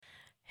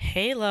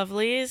Hey,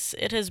 lovelies.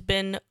 It has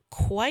been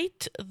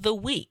quite the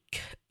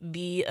week.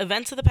 The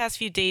events of the past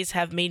few days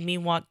have made me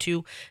want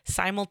to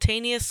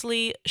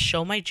simultaneously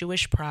show my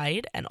Jewish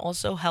pride and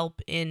also help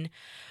in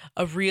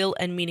a real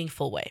and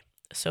meaningful way.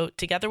 So,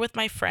 together with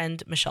my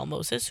friend Michelle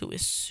Moses, who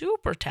is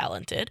super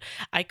talented,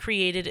 I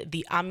created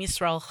the Am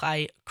Yisrael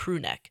Chai crew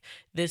neck,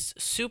 this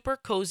super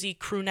cozy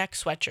crew neck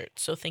sweatshirt.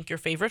 So, think your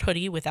favorite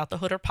hoodie without the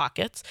hood or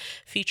pockets,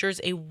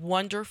 features a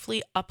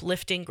wonderfully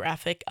uplifting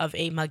graphic of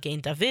a Magen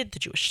David, the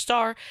Jewish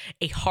star,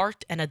 a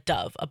heart, and a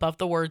dove above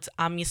the words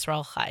Am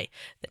Yisrael Chai,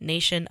 the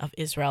nation of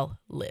Israel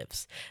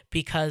lives.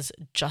 Because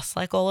just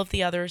like all of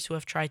the others who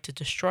have tried to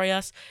destroy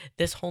us,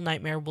 this whole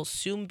nightmare will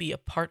soon be a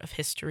part of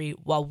history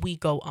while we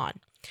go on.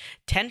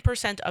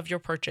 10% of your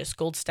purchase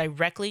goes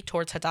directly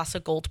towards Hadassah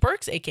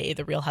Goldberg's, aka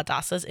the real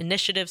Hadassah's,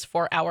 initiatives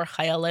for our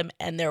Chayalim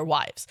and their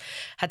wives.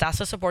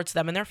 Hadassah supports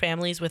them and their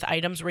families with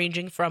items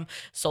ranging from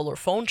solar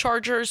phone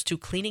chargers to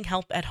cleaning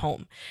help at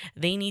home.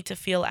 They need to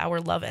feel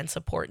our love and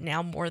support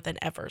now more than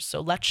ever.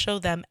 So let's show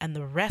them and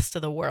the rest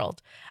of the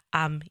world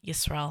Am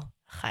Yisrael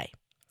Chai.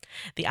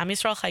 The Am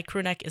Yisrael Chai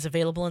crew neck is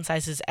available in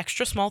sizes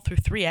extra small through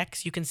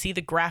 3X. You can see the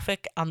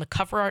graphic on the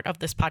cover art of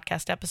this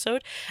podcast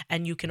episode,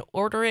 and you can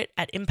order it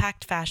at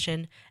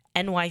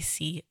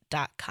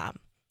impactfashionnyc.com.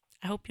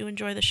 I hope you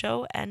enjoy the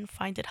show and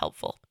find it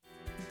helpful.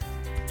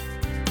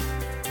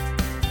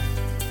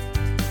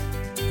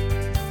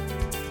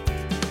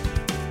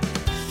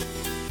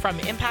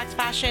 From Impact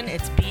Fashion,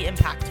 it's Be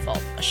Impactful,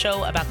 a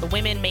show about the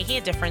women making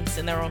a difference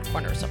in their own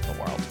corners of the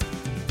world.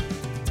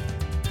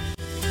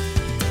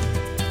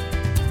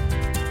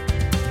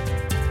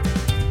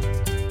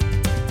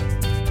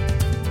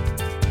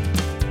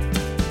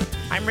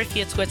 I'm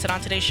Rifki Itzkowitz, and on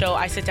today's show,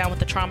 I sit down with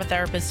a trauma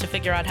therapist to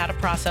figure out how to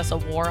process a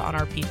war on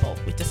our people.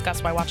 We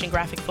discuss why watching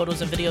graphic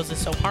photos and videos is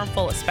so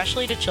harmful,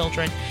 especially to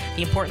children,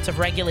 the importance of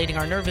regulating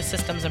our nervous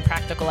systems, and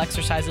practical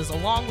exercises,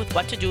 along with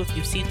what to do if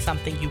you've seen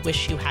something you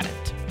wish you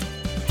hadn't.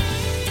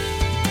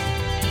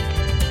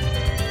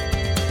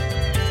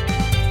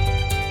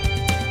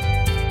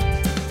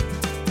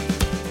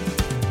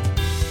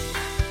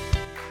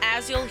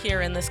 As you'll hear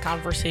in this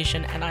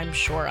conversation, and I'm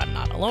sure I'm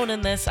not alone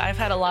in this, I've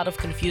had a lot of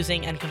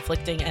confusing and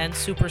conflicting and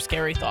super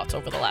scary thoughts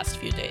over the last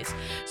few days.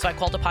 So I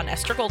called upon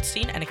Esther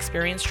Goldstein, an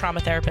experienced trauma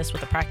therapist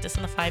with a practice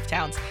in the 5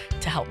 towns,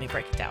 to help me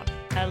break it down.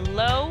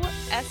 Hello,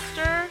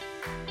 Esther.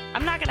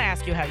 I'm not going to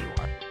ask you how you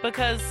are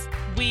because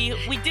we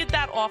did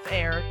that off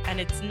air,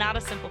 and it's not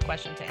a simple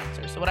question to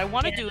answer. So what I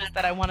want to do is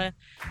that I want to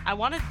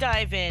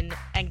dive in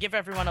and give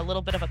everyone a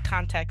little bit of a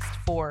context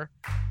for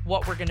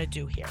what we're going to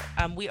do here.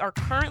 We are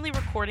currently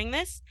recording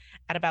this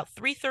at about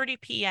 3:30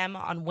 p.m.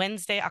 on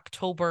Wednesday,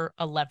 October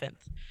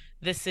 11th.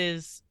 This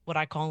is what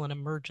I call an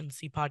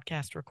emergency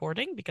podcast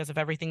recording because of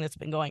everything that's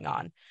been going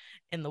on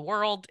in the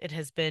world. It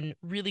has been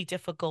really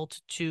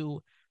difficult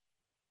to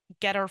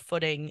get our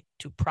footing,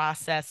 to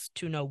process,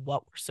 to know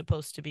what we're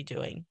supposed to be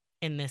doing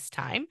in this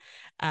time.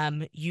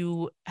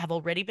 You have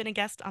already been a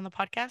guest on the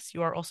podcast.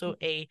 You are also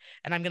and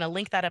I'm going to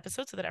link that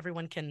episode so that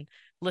everyone can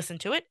listen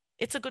to it.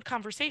 It's a good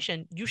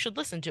conversation. You should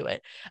listen to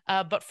it.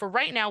 But for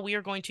right now, we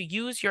are going to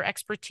use your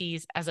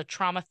expertise as a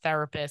trauma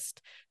therapist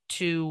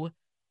to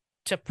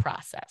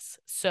process.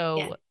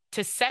 So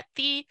to set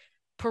the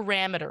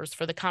parameters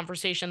for the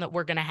conversation that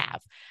we're going to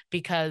have,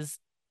 because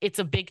it's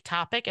a big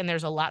topic and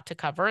there's a lot to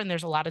cover and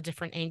there's a lot of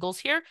different angles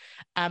here.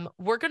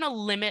 We're going to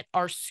limit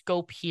our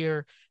scope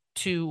here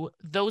to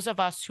those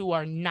of us who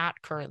are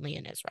not currently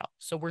in Israel.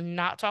 So we're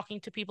not talking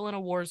to people in a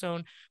war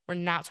zone. We're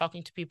not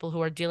talking to people who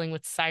are dealing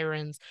with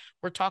sirens.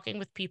 We're talking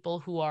with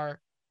people who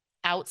are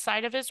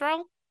outside of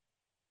Israel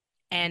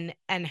and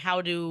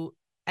how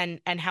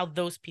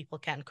those people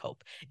can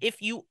cope.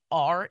 If you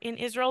are in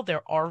Israel,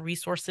 there are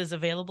resources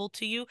available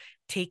to you.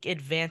 Take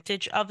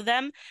advantage of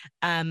them.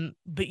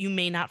 But you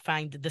may not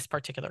find this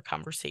particular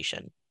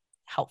conversation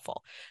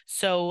helpful.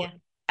 So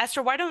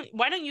Esther, why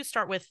don't you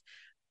start with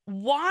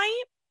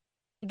why?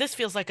 This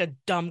feels like a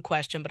dumb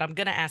question, but I'm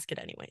going to ask it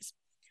anyways.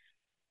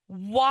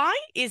 Why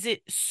is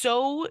it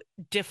so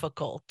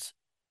difficult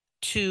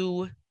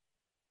I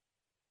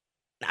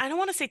don't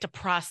want to say to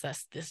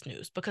process this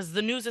news because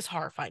the news is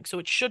horrifying, so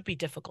it should be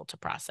difficult to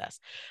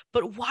process.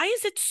 But why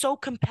is it so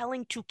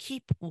compelling to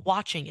keep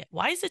watching it?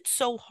 Why is it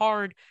so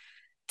hard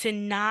to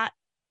not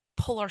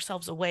pull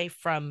ourselves away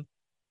from,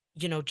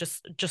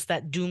 just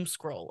that doom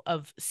scroll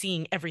of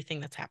seeing everything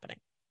that's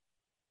happening?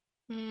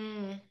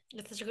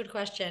 That's such a good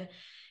question.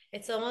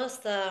 It's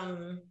almost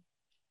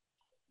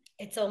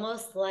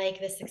like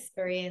this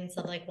experience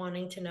of like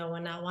wanting to know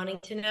and not wanting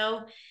to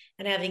know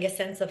and having a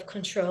sense of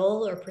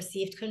control or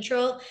perceived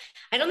control.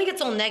 I don't think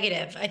it's all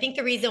negative. I think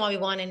the reason why we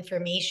want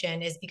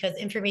information is because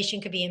information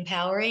could be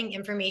empowering.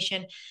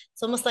 Information,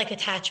 it's almost like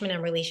attachment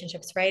and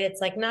relationships, right? It's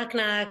like knock,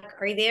 knock.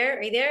 Are you there?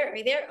 Are you there? Are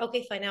you there?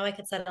 Okay, fine. Now I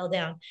could settle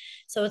down.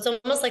 So it's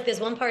almost like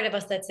there's one part of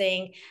us that's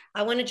saying,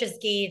 I want to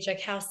just gauge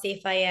like how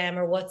safe I am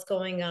or what's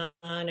going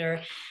on or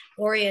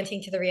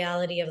orienting to the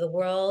reality of the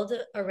world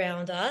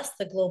around us,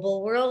 the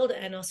global world,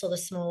 and also the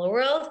smaller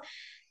world.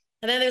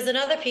 And then there's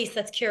another piece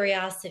that's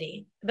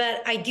curiosity.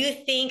 But I do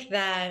think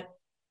that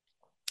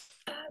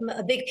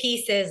a big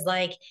piece is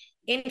like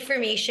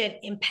information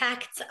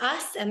impacts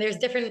us, and there's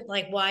different,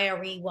 like, why are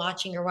we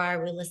watching or why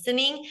are we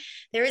listening?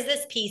 There is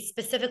this piece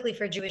specifically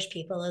for Jewish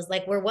people is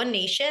like we're one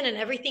nation and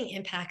everything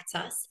impacts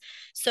us.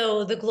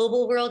 So the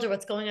global world or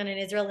what's going on in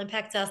Israel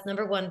impacts us,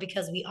 number one,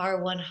 because we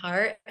are one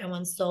heart and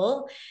one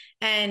soul.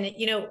 And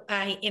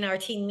in our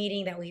team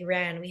meeting that we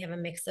ran, we have a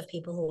mix of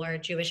people who are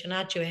Jewish and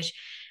not Jewish.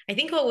 I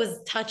think what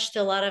was touched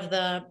a lot of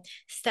the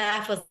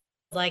staff was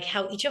like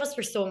how each of us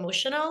were so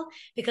emotional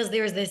because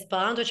there's this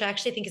bond, which I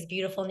actually think is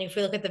beautiful. And if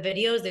we look at the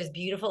videos, there's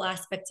beautiful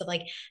aspects of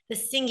like the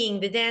singing,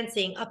 the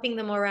dancing, upping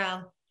the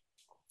morale.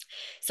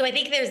 So I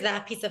think there's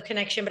that piece of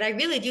connection, but I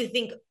really do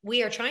think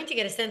we are trying to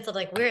get a sense of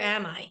like, where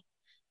am I?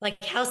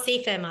 Like, how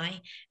safe am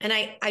I? And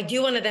I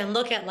do want to then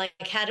look at like,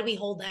 how do we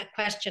hold that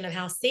question of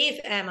how safe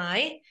am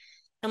I?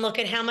 And look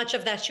at how much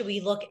of that should we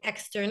look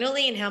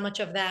externally and how much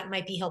of that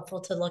might be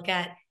helpful to look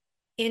at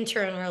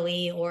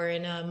internally or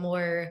in a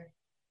more,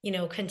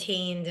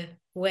 contained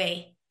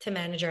way to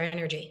manage our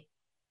energy.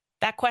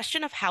 That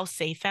question of how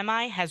safe am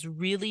I has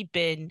really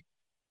been,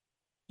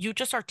 you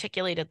just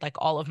articulated like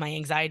all of my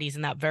anxieties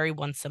in that very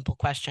one simple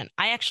question.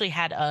 I actually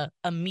had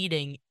a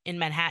meeting in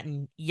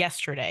Manhattan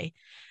yesterday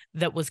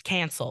that was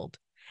canceled.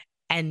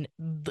 And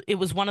it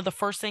was one of the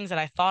first things that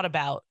I thought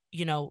about,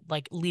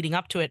 like leading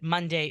up to it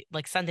Monday,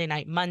 like Sunday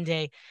night,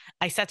 Monday.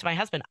 I said to my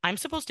husband, I'm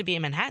supposed to be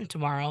in Manhattan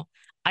tomorrow.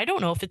 I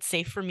don't know if it's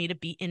safe for me to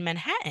be in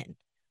Manhattan.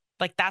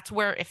 Like that's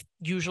where if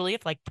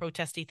like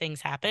protesty things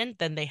happen,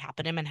 then they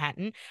happen in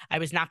Manhattan. I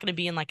was not going to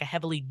be in like a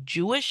heavily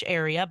Jewish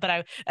area,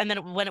 and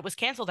then when it was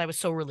canceled, I was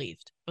so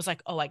relieved. I was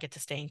like, oh, I get to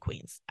stay in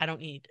Queens. I don't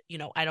need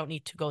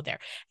to go there.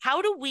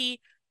 How do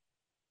we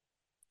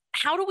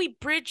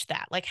bridge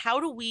that? Like, how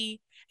are we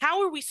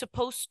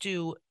supposed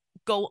to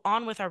go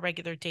on with our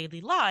regular daily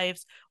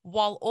lives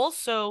while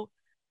also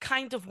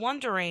kind of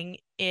wondering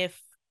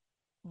if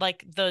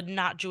like the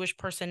not Jewish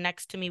person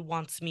next to me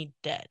wants me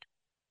dead?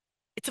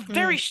 It's a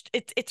very,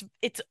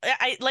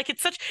 I like,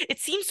 it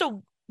seems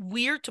so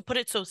weird to put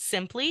it so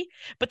simply,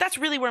 but that's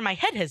really where my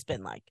head has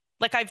been like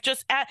I've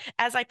just,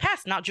 as I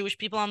pass not Jewish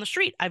people on the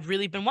street, I've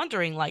really been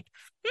wondering like,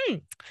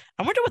 I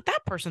wonder what that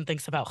person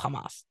thinks about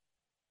Hamas.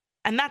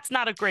 And that's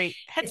not a great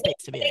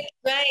headspace to be in.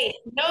 Right.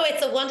 No,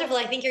 it's a wonderful.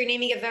 I think you're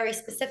naming it very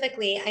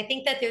specifically. I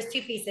think that there's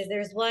two pieces.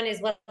 There's one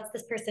is what's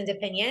this person's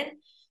opinion?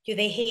 Do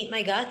they hate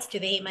my guts? Do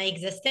they hate my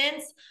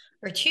existence?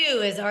 Or two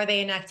is, are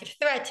they an active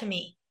threat to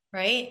me?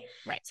 Right.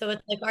 Right. So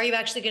it's like, are you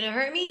actually going to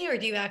hurt me? Or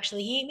do you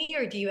actually hate me?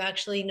 Or do you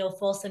actually know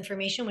false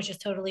information, which is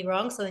totally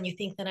wrong? So then you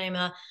think that I'm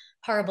a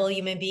horrible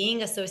human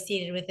being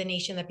associated with a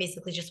nation that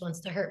basically just wants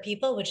to hurt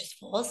people, which is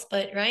false,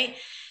 but right.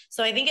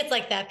 So I think it's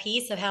like that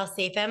piece of how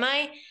safe am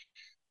I?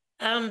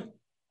 And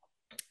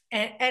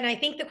I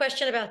think the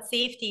question about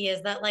safety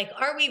is that, like,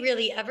 are we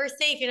really ever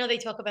safe? They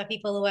talk about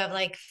people who have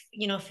like,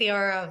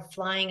 fear of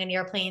flying on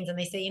airplanes, and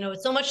they say,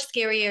 it's so much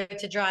scarier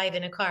to drive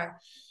in a car.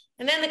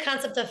 And then the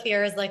concept of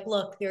fear is like,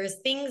 look, there's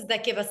things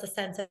that give us a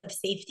sense of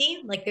safety.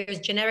 Like there's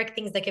generic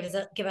things that give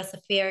us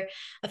a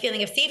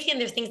feeling of safety,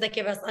 and there's things that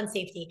give us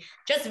unsafety.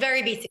 Just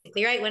very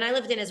basically, right? When I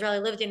lived in Israel, I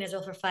lived in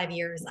Israel for 5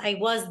 years. I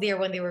was there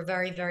when there were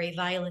very, very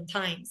violent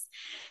times.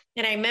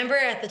 And I remember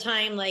at the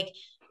time, like,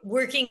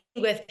 working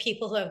with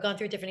people who have gone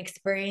through different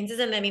experiences,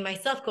 and then me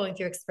myself going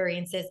through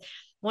experiences.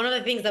 One of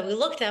the things that we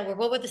looked at were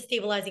what were the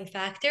stabilizing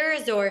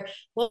factors, or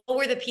what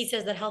were the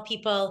pieces that help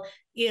people,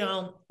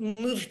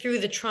 move through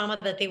the trauma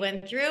that they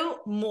went through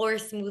more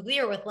smoothly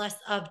or with less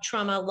of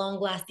trauma, long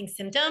lasting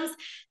symptoms,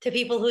 to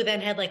people who then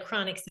had like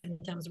chronic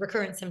symptoms,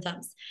 recurrent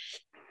symptoms.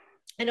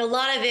 And a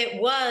lot of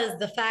it was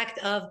the fact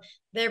of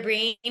their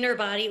brain or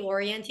body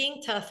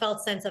orienting to a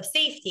felt sense of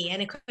safety.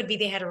 And it could be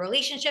they had a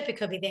relationship. It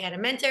could be they had a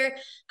mentor. It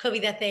could be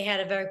that they had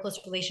a very close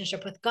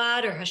relationship with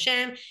God or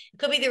Hashem. It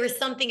could be there was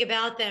something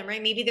about them,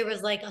 right? Maybe there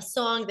was like a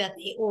song that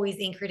they always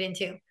anchored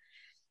into,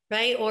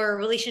 right? Or a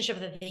relationship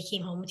that they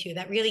came home to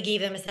that really gave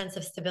them a sense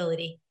of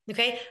stability.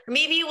 Okay. Or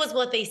maybe it was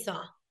what they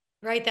saw,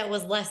 right? That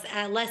was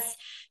less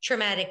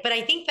traumatic. But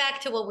I think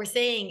back to what we're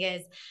saying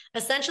is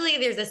essentially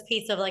there's this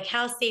piece of like,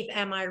 how safe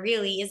am I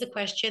really, is a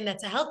question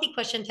that's a healthy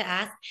question to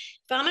ask.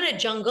 If I'm in a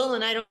jungle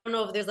and I don't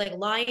know if there's like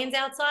lions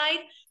outside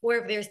or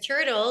if there's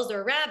turtles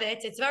or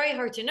rabbits, it's very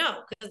hard to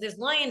know because there's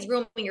lions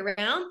roaming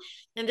around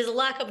and there's a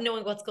lack of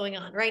knowing what's going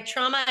on, right?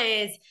 Trauma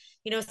is,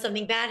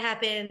 something bad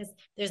happens,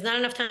 there's not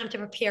enough time to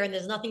prepare, and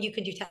there's nothing you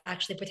can do to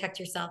actually protect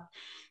yourself.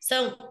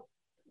 So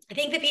I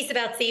think the piece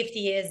about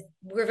safety is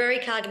we're very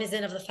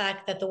cognizant of the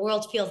fact that the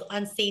world feels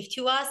unsafe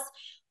to us.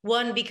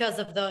 One, because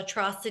of the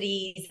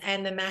atrocities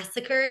and the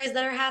massacres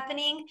that are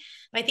happening.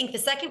 I think the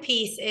second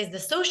piece is the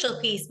social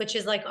piece, which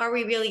is like, are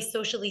we really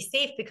socially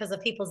safe because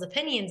of people's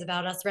opinions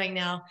about us right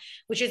now,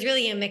 which is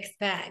really a mixed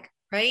bag,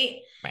 right?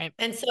 Right.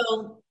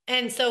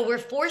 And so we're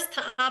forced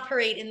to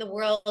operate in the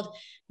world,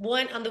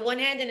 on the one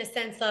hand in a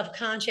sense of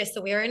conscious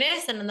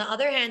awareness, and on the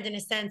other hand in a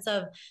sense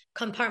of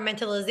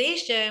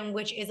compartmentalization,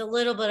 which is a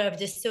little bit of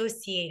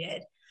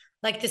dissociated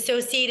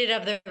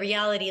of the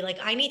reality. Like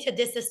I need to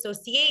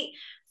disassociate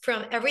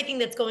from everything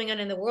that's going on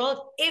in the world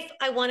if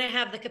I want to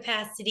have the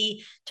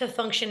capacity to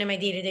function in my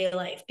day-to-day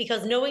life.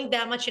 Because knowing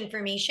that much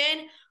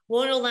information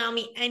won't allow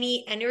me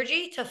any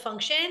energy to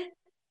function,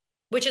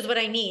 which is what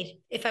I need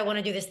if I want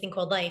to do this thing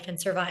called life and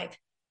survive.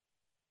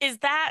 Is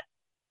that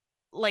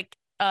like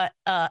a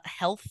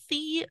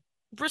healthy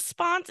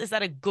response? Is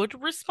that a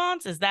good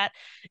response? Is that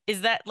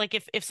like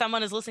if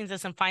someone is listening to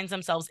this and finds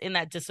themselves in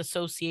that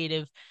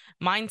disassociative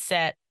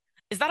mindset,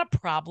 is that a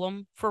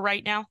problem for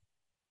right now?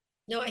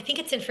 No, I think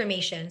it's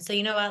information. So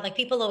you know what? Like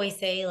people always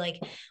say, like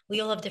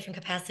we all have different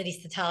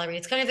capacities to tolerate.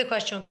 It's kind of the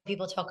question when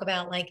people talk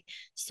about like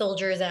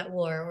soldiers at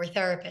war or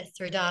therapists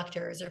or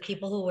doctors or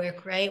people who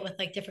work, right, with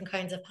like different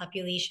kinds of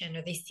population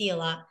or they see a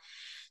lot.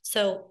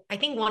 So I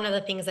think one of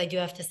the things I do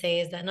have to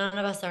say is that none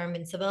of us are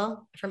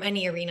invincible from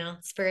any arena,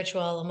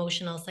 spiritual,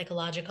 emotional,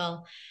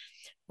 psychological.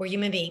 We're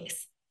human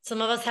beings. Some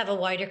of us have a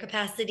wider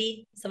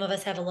capacity. Some of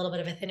us have a little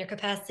bit of a thinner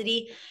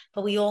capacity,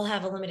 but we all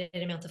have a limited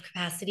amount of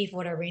capacity for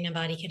what our brain and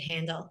body can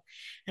handle.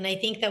 And I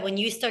think that when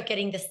you start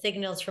getting the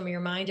signals from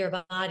your mind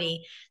or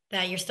body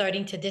that you're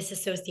starting to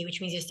disassociate,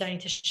 which means you're starting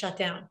to shut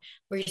down,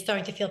 or you're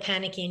starting to feel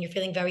panicky and you're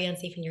feeling very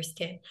unsafe in your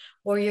skin,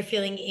 or you're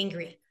feeling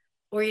angry,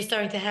 or you're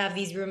starting to have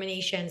these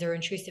ruminations or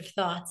intrusive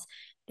thoughts,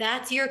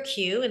 that's your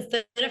cue.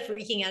 Instead of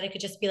freaking out, it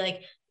could just be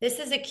like, this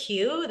is a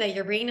cue that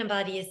your brain and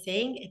body is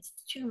saying it's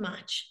too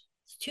much.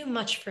 It's too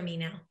much for me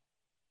now.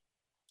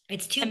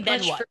 It's too And then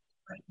much what?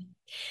 for me.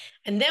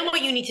 And then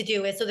what you need to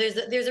do is, so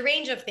there's a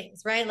range of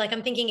things, right? Like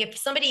I'm thinking if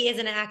somebody is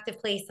in an active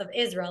place of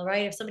Israel,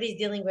 right? If somebody's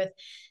dealing with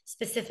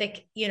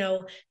specific,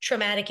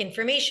 traumatic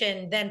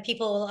information, then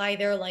people will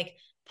either like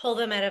pull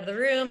them out of the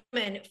room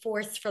and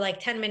force for like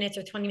 10 minutes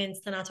or 20 minutes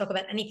to not talk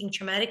about anything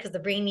traumatic because the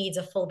brain needs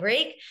a full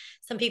break.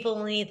 Some people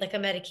will need like a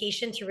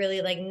medication to really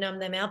like numb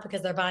them out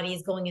because their body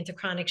is going into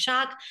chronic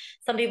shock.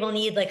 Some people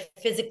need like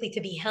physically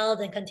to be held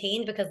and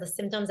contained because the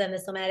symptoms and the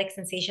somatic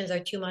sensations are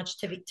too much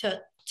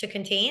to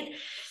contain.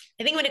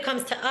 I think when it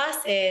comes to us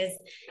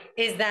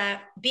is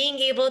that being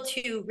able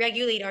to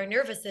regulate our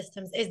nervous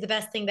systems is the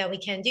best thing that we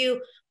can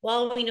do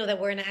while we know that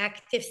we're in an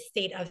active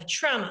state of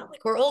trauma.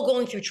 Like we're all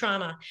going through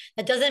trauma.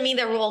 That doesn't mean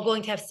that we're all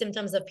going to have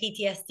symptoms of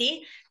PTSD.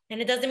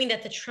 And it doesn't mean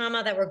that the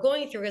trauma that we're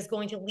going through is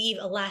going to leave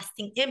a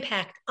lasting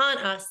impact on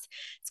us.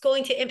 It's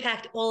going to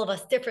impact all of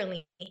us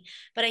differently.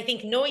 But I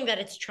think knowing that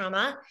it's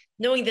trauma,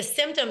 knowing the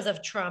symptoms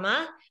of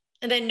trauma,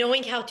 and then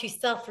knowing how to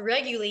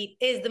self-regulate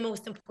is the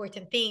most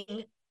important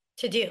thing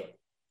to do.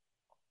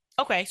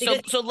 Okay, so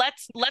Because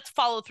let's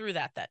follow through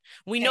that then.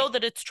 We know okay,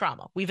 that it's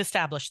trauma. We've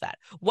established that.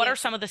 What are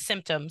yes. some of the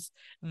symptoms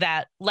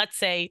that let's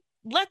take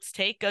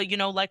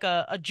like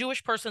a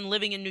Jewish person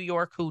living in New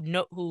York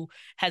who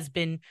has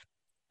been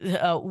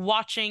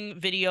watching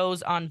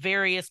videos on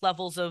various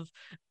levels of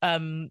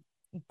um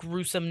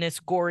gruesomeness,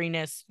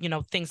 goriness,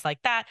 things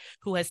like that,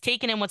 who has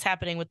taken in what's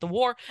happening with the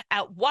war. I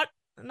don't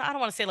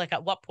want to say like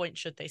at what point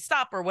should they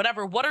stop or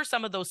whatever. What are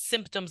some of those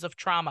symptoms of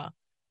trauma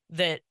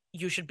that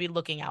you should be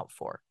looking out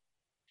for?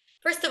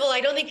 First of all, I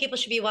don't think people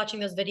should be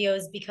watching those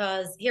videos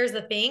because here's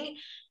the thing.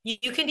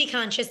 You can be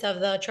conscious of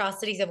the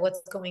atrocities of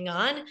what's going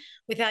on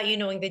without you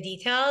knowing the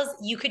details.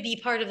 You could be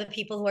part of the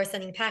people who are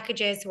sending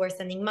packages, who are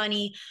sending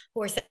money,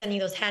 who are sending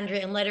those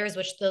handwritten letters,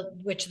 which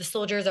the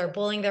soldiers are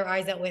bowling their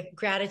eyes at with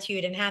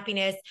gratitude and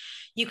happiness.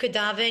 You could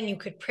daven, you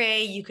could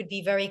pray, you could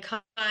be very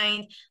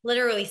kind,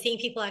 literally seeing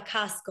people at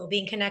Costco,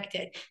 being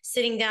connected,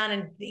 sitting down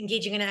and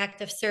engaging in an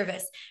active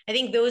service. I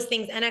think those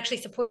things, and actually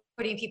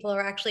supporting people who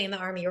are actually in the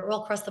army or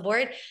all across the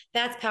board,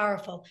 that's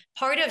powerful.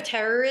 Part of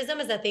terrorism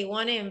is that they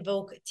want to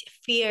invoke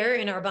fear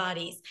in our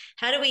bodies.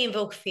 How do we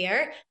invoke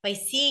fear? By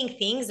seeing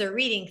things or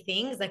reading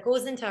things that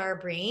goes into our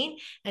brain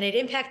and it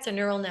impacts a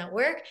neural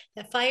network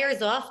that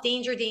fires off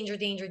danger, danger,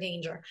 danger,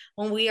 danger.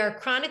 When we are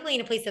chronically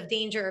in a place of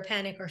danger or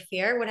panic or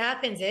fear, what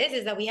happens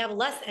is that we have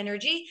less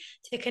energy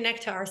to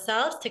connect to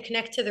ourselves, to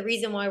connect to the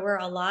reason why we're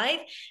alive,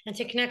 and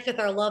to connect with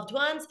our loved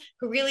ones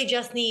who really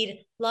just need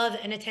love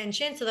and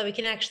attention so that we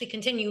can actually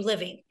continue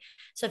living.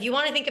 So if you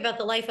want to think about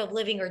the life of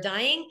living or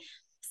dying,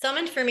 some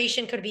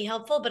information could be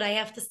helpful, but I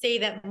have to say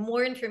that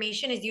more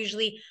information is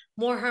usually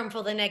more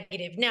harmful than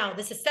negative. Now,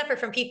 this is separate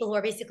from people who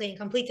are basically in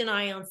complete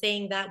denial and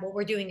saying that what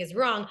we're doing is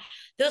wrong.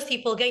 Those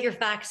people, get your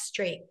facts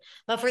straight.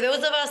 But for those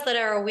of us that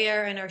are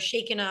aware and are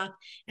shaken up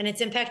and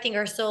it's impacting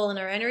our soul and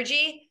our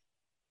energy,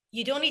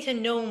 you don't need to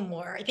know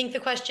more. I think the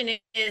question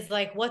is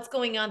like, what's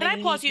going on Can that I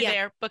you pause need? you Yeah.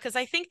 there? Because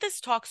I think this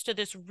talks to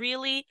this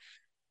really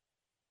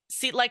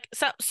see like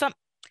some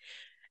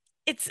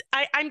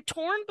I'm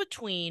torn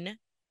between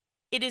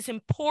it is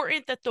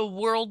important that the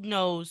world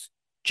knows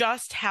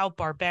just how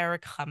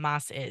barbaric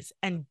Hamas is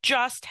and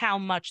just how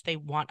much they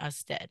want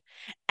us dead.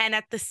 And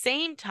at the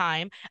same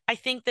time, I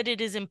think that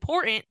it is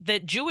important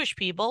that Jewish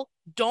people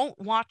don't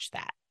watch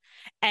that.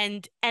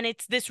 And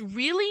it's this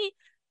really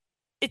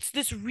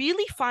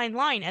fine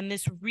line and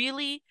this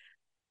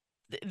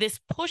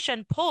push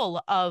and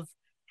pull of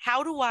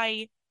how do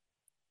I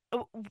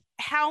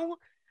how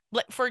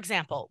like for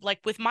example, like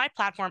with my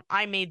platform,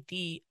 I made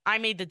the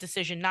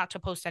decision not to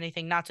post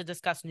anything, not to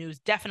discuss news,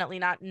 definitely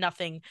not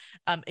nothing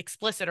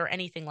explicit or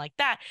anything like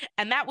that.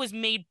 And that was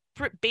made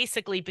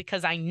basically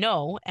because I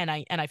know, and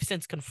I've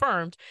since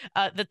confirmed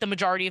that the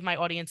majority of my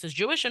audience is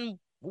Jewish, and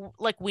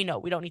like we know,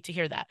 we don't need to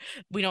hear that,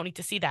 we don't need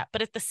to see that.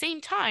 But at the same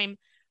time,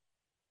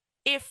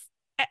 if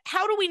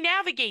how do we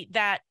navigate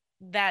that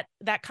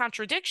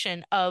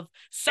contradiction of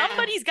Yeah,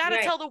 somebody's got to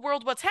right. tell the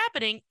world what's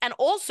happening, and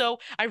also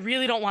I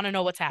really don't want to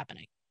know what's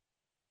happening?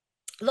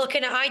 Look,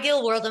 in an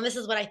ideal world, and this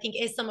is what I think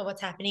is some of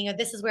what's happening, and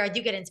this is where I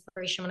do get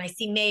inspiration when I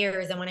see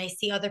mayors and when I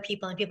see other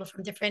people and people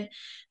from different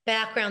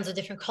backgrounds or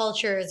different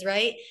cultures,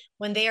 right?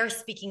 When they are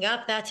speaking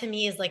up, that to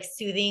me is like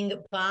soothing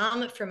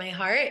balm for my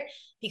heart.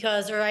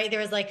 Because, right, there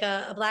was like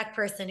a Black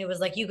person who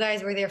was like, you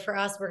guys were there for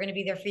us, we're going to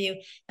be there for you.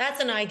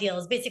 That's an ideal,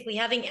 is basically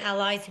having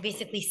allies who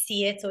basically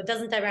see it so it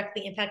doesn't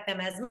directly impact them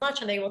as much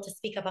and they're able to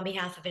speak up on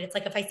behalf of it. It's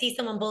like if I see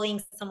someone bullying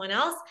someone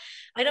else,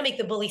 I don't make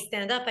the bully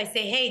stand up. I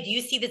say, hey, do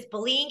you see this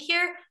bullying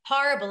here?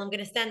 Horrible. I'm going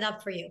to stand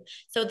up for you.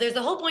 So there's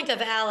the whole point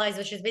of allies,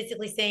 which is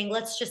basically saying,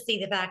 let's just see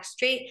the facts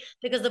straight,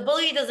 because the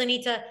bully doesn't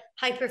need to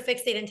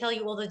hyperfixate and tell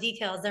you all the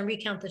details and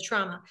recount the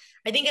trauma.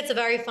 I think it's a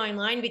very fine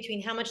line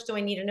between how much do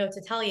I need to know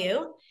to tell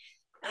you,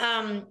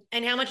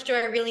 and how much do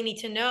I really need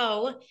to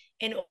know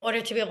in order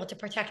to be able to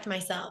protect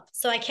myself.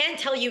 So I can't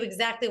tell you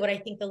exactly what I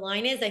think the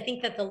line is. I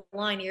think that the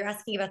line, you're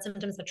asking about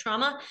symptoms of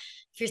trauma.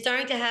 If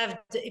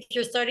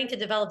you're starting to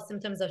develop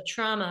symptoms of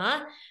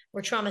trauma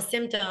or trauma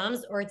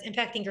symptoms, or it's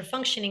impacting your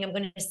functioning, I'm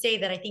going to say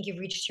that I think you've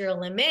reached your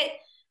limit.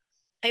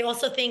 I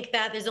also think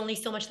that there's only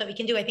so much that we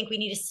can do. I think we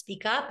need to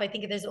speak up. I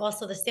think there's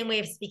also the same way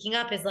of speaking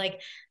up is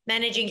like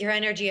managing your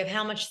energy of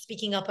how much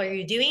speaking up are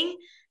you doing,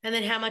 and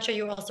then how much are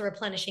you also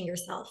replenishing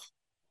yourself.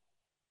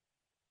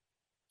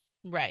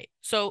 Right.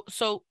 So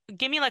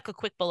give me like a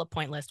quick bullet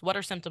point list. What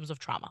are symptoms of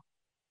trauma?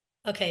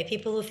 Okay,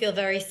 people who feel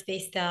very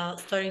spaced out,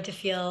 starting to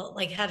feel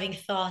like having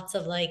thoughts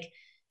of like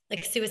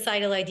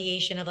suicidal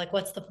ideation of like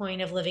what's the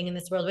point of living in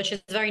this world, which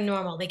is very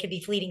normal. They could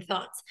be fleeting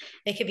thoughts.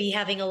 They could be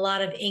having a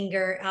lot of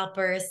anger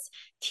outbursts,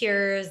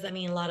 tears. I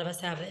mean, a lot of us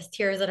have this,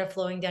 tears that are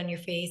flowing down your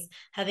face,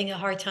 having a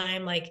hard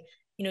time like,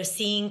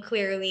 seeing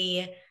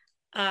clearly,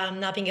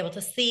 not being able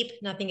to sleep,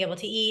 not being able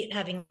to eat,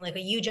 having like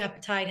a huge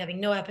appetite, having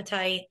no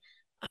appetite,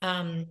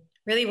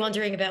 really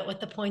wondering about what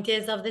the point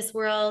is of this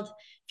world,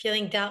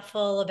 feeling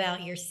doubtful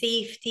about your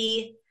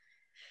safety,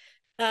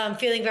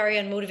 feeling very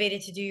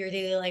unmotivated to do your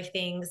daily life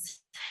things.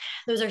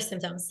 Those are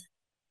symptoms.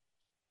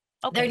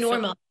 They're Okay, so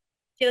normal.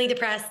 Feeling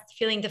depressed,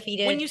 feeling when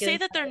defeated, you say feeling.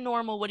 that they're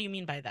normal, what do you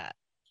mean by that?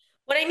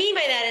 What I mean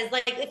by that is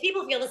like if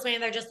people feel this way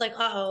and they're just like,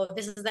 oh,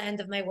 this is the end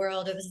of my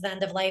world or this is the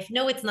end of life.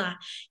 No, it's not.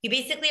 You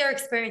basically are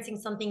experiencing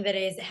something that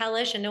is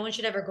hellish and no one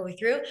should ever go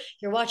through.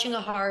 You're watching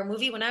a horror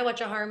movie. When I watch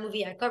a horror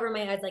movie, I cover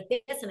my eyes like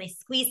this and I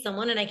squeeze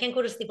someone and I can't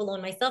go to sleep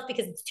alone myself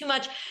because it's too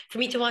much for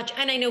me to watch.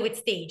 And I know it's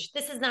staged.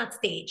 This is not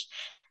staged.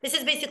 This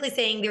is basically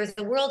saying there's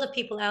a world of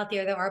people out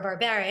there that are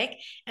barbaric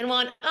and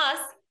want us,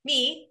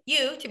 me,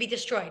 you, to be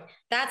destroyed.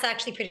 That's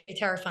actually pretty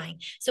terrifying.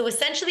 So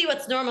essentially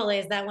what's normal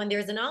is that when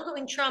there's an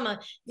ongoing trauma,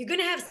 you're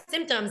going to have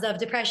symptoms of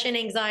depression,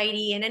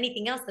 anxiety, and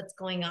anything else that's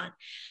going on.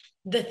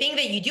 The thing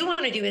that you do want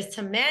to do is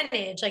to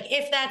manage, like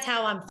if that's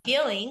how I'm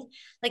feeling,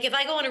 like if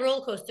I go on a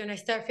roller coaster and I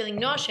start feeling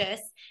nauseous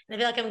and I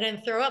feel like I'm going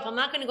to throw up, I'm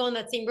not going to go on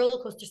that same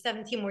roller coaster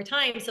 17 more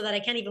times so that I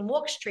can't even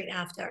walk straight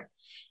after.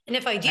 And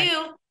if I Right.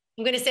 do,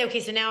 I'm going to say,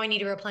 okay, so now I need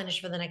to replenish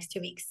for the next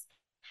 2 weeks.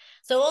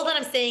 So all that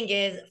I'm saying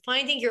is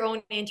finding your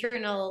own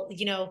internal,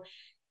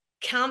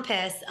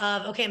 compass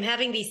of, okay, I'm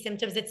having these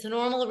symptoms. It's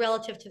normal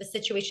relative to the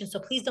situation. So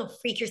please don't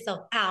freak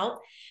yourself out.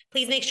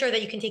 Please make sure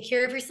that you can take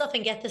care of yourself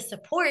and get the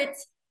support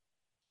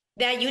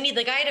that you need.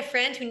 Like I had a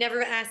friend who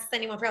never asks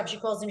anyone for help. She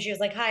calls me. She was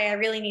like, hi, I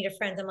really need a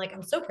friend. I'm like,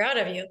 I'm so proud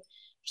of you.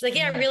 She's like,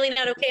 yeah, I'm Mhm. really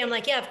not okay. I'm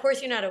like, yeah, of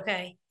course you're not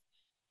okay.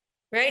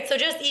 Right. So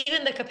just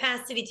even the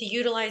capacity to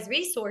utilize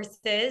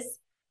resources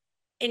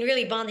and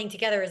really bonding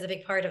together is a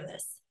big part of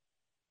this.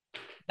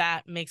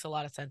 That makes a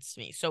lot of sense to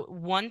me. So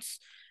once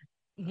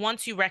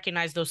you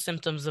recognize those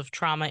symptoms of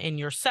trauma in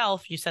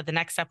yourself, you said the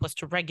next step was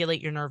to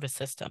regulate your nervous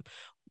system.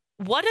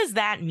 What does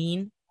that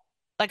mean?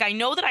 Like, I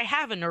know that I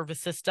have a nervous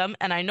system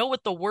and I know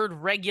what the word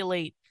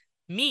regulate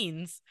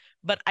means,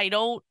 but I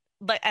don't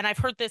like, and I've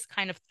heard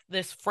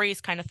this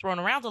phrase kind of thrown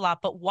around a lot,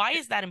 but why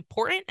is that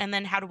important? And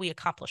then how do we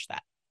accomplish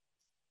that?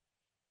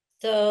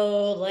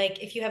 So,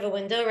 like, if you have a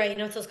window, right,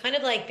 so it's kind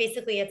of like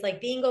basically it's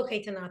like being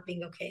okay to not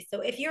being okay.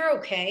 So, if you're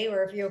okay,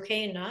 or if you're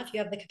okay enough, you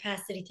have the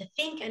capacity to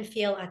think and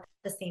feel at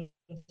the same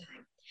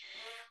time.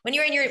 When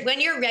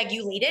you're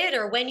regulated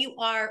or when you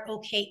are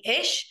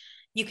okay-ish,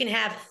 you can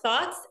have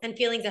thoughts and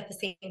feelings at the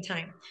same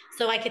time.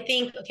 So I could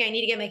think, okay, I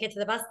need to get my kid to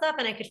the bus stop,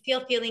 and I could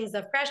feel feelings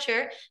of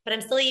pressure, but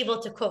I'm still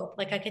able to cope.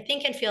 Like I could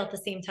think and feel at the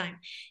same time.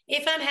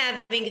 If I'm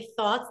having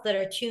thoughts that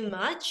are too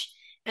much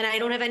and I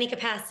don't have any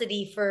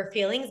capacity for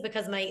feelings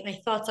because my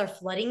thoughts are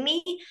flooding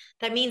me,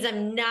 that means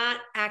I'm not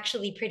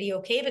actually pretty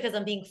okay because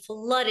I'm being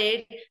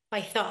flooded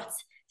by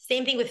thoughts.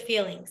 Same thing with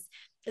feelings,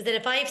 is that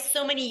if I have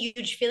so many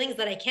huge feelings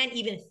that I can't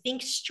even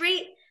think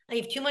straight, I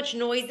have too much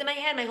noise in my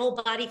head, my whole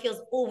body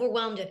feels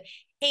overwhelmed with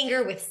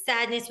anger, with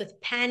sadness,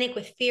 with panic,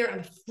 with fear.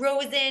 I'm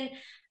frozen.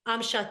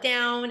 I'm shut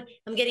down.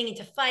 I'm getting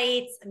into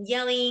fights. I'm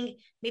yelling.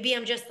 Maybe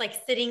I'm just like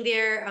sitting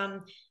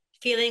there,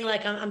 feeling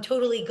like I'm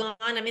totally gone,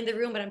 I'm in the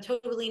room, but I'm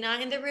totally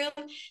not in the room,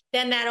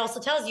 then that also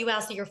tells you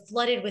also you're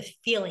flooded with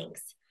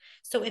feelings.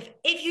 So if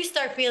you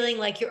start feeling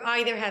like you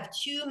either have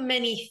too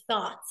many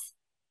thoughts,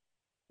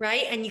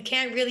 right, and you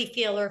can't really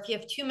feel, or if you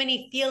have too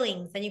many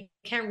feelings and you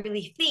can't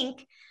really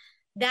think,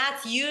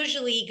 that's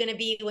usually going to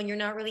be when you're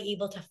not really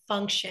able to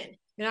function.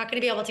 You're not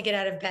going to be able to get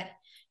out of bed.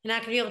 You're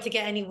not going to be able to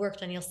get any work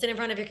done. You'll sit in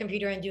front of your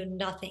computer and do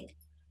nothing.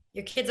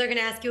 Your kids are going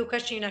to ask you a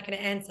question you're not going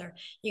to answer.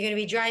 You're going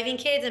to be driving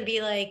kids and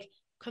be like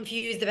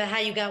confused about how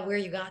you got where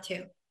you got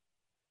to.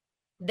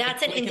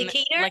 That's an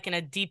indicator. Like in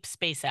a deep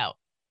space out,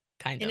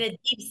 kind In of. a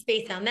deep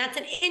space sound. That's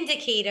an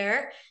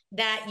indicator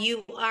that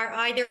you are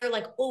either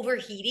like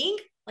overheating,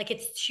 like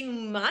it's too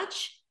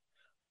much,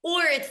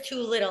 or it's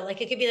too little.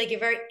 Like it could be like you're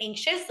very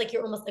anxious, like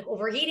you're almost like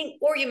overheating,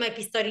 or you might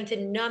be starting to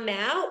numb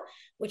out,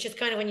 which is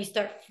kind of when you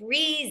start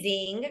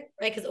freezing,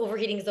 right? Because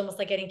overheating is almost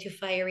like getting too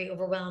fiery,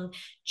 overwhelmed,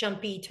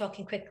 jumpy,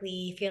 talking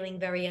quickly, feeling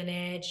very on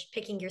edge,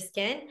 picking your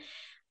skin.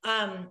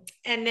 And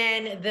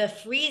then the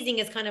freezing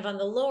is kind of on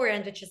the lower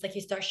end, which is like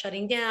you start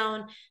shutting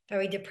down,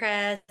 very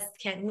depressed,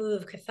 can't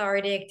move,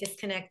 cathartic,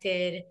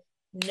 disconnected,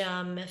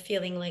 numb,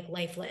 feeling like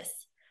lifeless.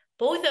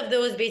 Both of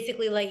those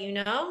basically let you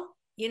know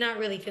you're not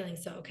really feeling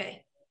so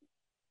okay.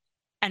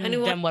 And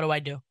then what do I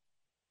do?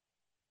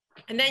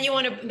 And then we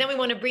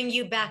want to bring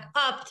you back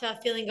up to a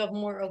feeling of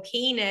more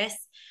okayness,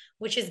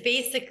 which is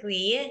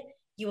basically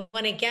you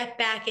want to get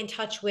back in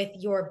touch with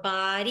your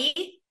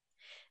body.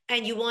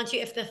 And you want to,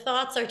 if the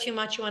thoughts are too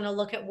much, you want to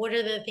look at what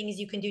are the things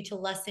you can do to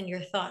lessen your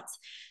thoughts.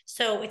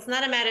 So it's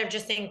not a matter of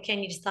just saying, can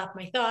you just stop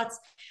my thoughts?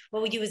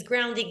 What we do is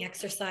grounding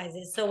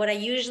exercises. So what I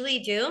usually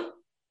do,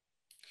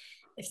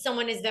 if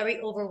someone is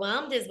very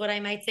overwhelmed, is what I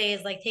might say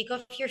is like, take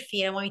off your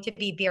feet. I want you to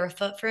be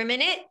barefoot for a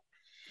minute.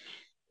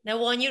 And I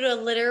want you to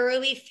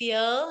literally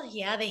feel,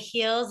 the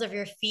heels of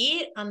your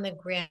feet on the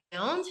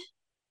ground.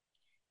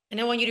 And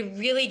I want you to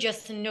really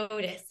just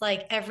notice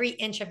like every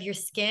inch of your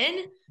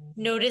skin,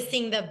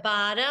 noticing the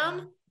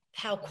bottom,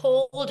 how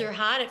cold or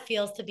hot it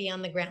feels to be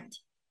on the ground.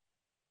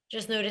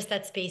 Just notice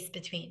that space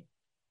between,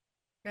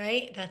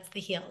 right? That's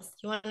the heels.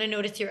 You want to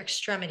notice your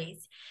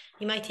extremities.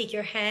 You might take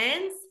your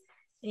hands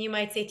and you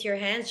might say to your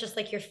hands, just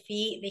like your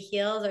feet, the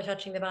heels are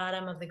touching the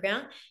bottom of the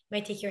ground. You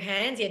might take your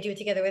hands, do it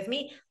together with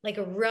me, like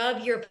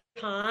rub your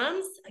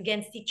palms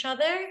against each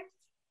other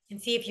and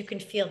see if you can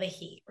feel the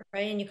heat,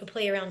 right? And you can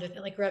play around with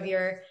it, like rub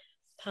your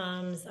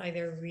palms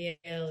either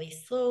really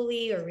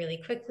slowly or really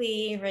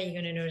quickly, right?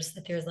 You're going to notice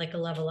that there's like a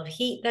level of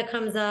heat that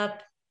comes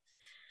up.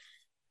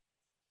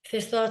 If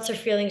there's thoughts or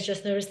feelings,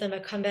 just notice them,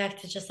 but come back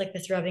to just like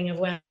this rubbing of,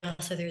 wow,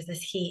 so there's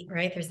this heat,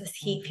 right? There's this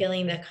heat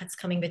feeling that's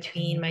coming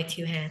between my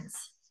two hands.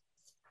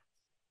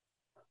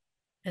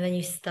 And then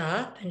you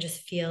stop and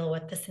just feel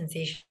what the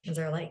sensations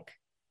are like.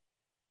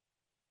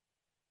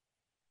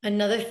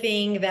 Another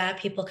thing that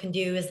people can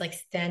do is like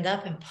stand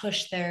up and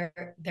push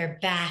their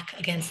back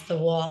against the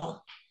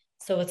wall.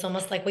 So it's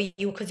almost like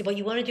because what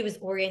you want to do is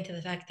orient to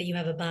the fact that you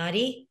have a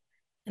body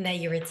and that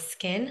you're its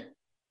skin,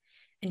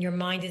 and your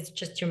mind is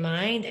just your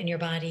mind and your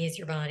body is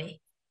your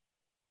body.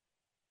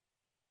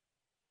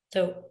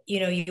 So,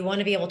 you want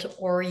to be able to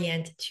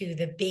orient to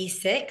the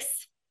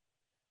basics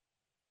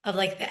of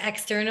like the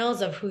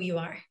externals of who you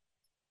are.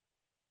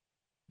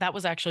 That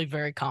was actually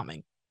very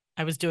calming.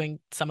 I was doing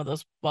some of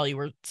those while you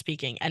were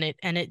speaking, and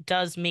it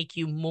does make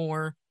you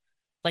more,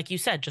 like you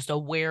said, just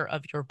aware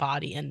of your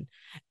body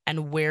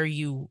and where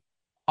you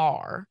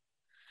are.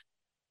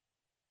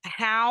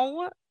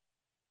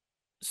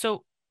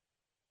 So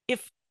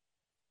if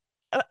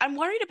I'm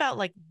worried about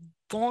like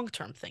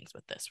long-term things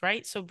with this,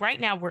 right? So right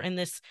now we're in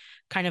this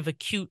kind of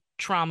acute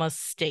trauma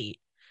state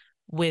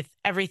with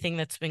everything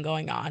that's been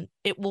going on.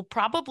 It will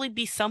probably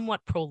be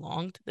somewhat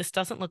prolonged. This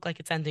doesn't look like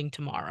it's ending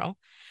tomorrow.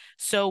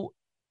 So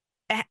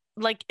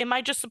like, am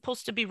I just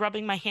supposed to be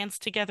rubbing my hands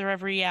together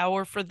every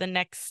hour for the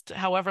next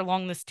however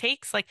long this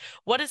takes? Like,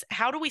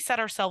 how do we set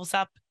ourselves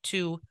up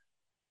to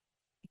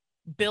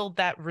build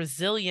that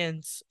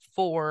resilience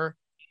for,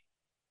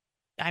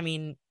 I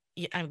mean,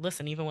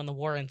 listen, even when the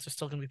war ends, there's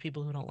still going to be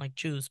people who don't like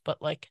Jews,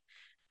 but like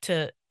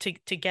to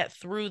get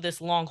through this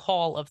long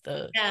haul of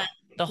the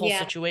whole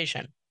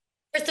situation.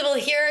 First of all,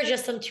 here are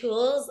just some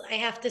tools. I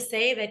have to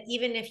say that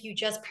even if you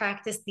just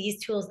practice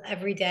these tools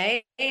every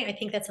day, I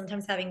think that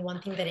sometimes having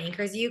one thing that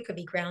anchors you could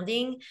be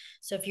grounding.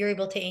 So if you're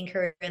able to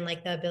anchor in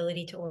like the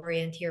ability to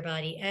orient your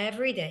body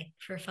every day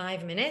for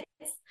 5 minutes,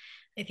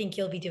 I think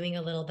you'll be doing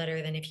a little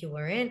better than if you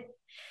weren't.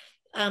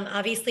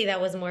 Obviously,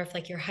 that was more if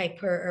like you're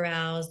hyper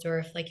aroused or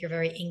if like you're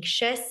very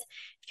anxious.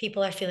 If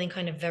people are feeling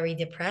kind of very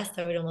depressed,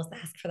 I would almost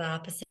ask for the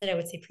opposite. I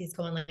would say, please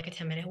go on like a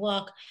 10-minute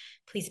walk.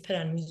 Please put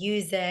on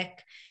music.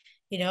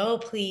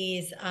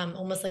 Please,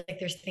 almost like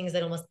there's things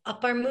that almost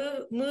up our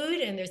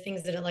mood and there's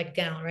things that are like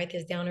down, right?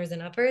 There's downers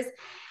and uppers.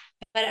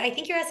 But I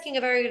think you're asking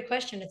a very good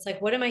question. It's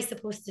like, what am I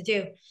supposed to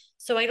do?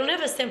 So I don't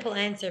have a simple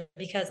answer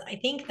because I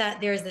think that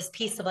there's this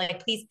piece of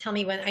like, please tell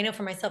me when. I know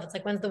for myself, it's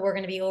like, when's the war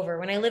going to be over?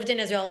 When I lived in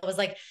Israel, it was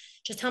like,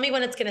 just tell me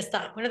when it's going to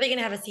stop. When are they going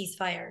to have a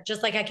ceasefire?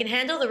 Just like I can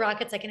handle the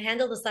rockets, I can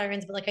handle the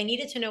sirens, but like I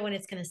needed to know when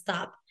it's going to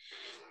stop.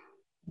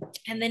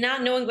 And then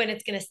not knowing when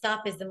it's going to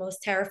stop is the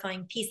most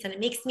terrifying piece. And it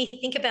makes me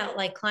think about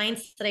like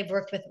clients that I've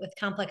worked with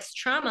complex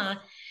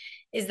trauma,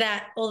 is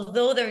that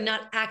although they're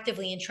not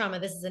actively in trauma,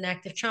 this is an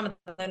active trauma,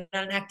 they're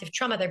not an active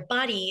trauma, their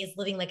body is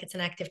living like it's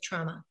an active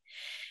trauma.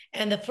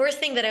 And the first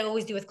thing that I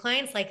always do with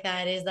clients like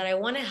that is that I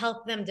want to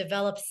help them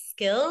develop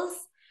skills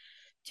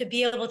to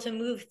be able to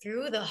move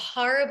through the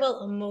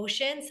horrible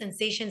emotions,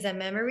 sensations, and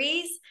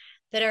memories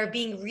that are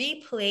being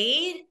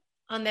replayed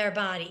on their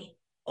body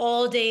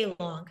all day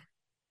long.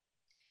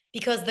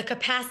 Because the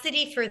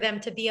capacity for them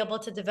to be able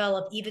to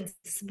develop even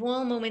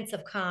small moments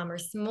of calm or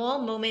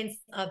small moments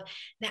of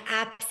the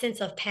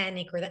absence of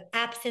panic or the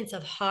absence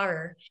of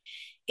horror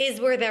is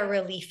where their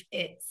relief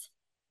is.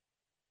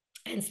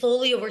 And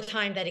slowly over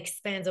time, that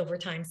expands over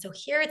time. So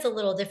here it's a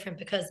little different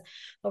because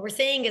what we're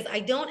saying is, I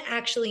don't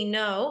actually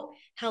know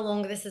how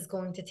long this is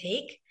going to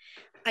take.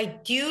 I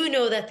do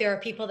know that there are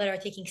people that are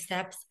taking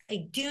steps.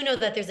 I do know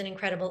that there's an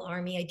incredible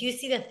army. I do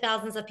see the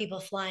thousands of people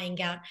flying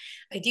out.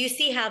 I do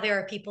see how there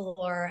are people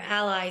who are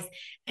allies,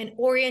 and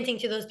orienting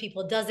to those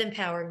people does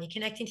empower me.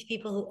 Connecting to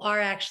people who are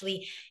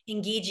actually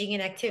engaging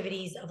in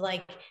activities of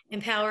like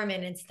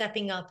empowerment and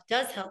stepping up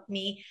does help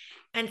me.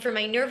 And for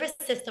my nervous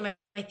system,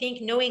 I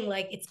think knowing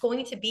like it's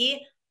going to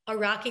be a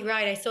rocky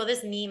ride. I saw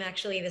this meme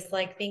actually, this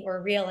like thing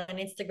or reel on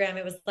Instagram.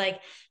 It was like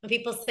when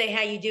people say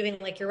how you doing,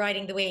 like you're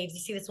riding the waves.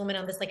 You see this woman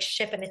on this like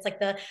ship, and it's like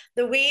the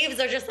waves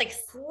are just like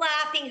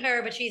slapping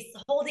her, but she's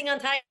holding on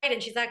tight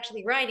and she's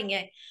actually riding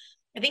it.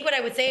 I think what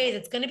I would say is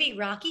it's going to be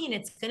rocky and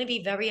it's going to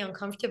be very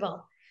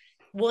uncomfortable.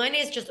 One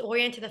is just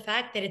orient to the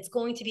fact that it's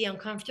going to be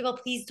uncomfortable.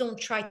 Please don't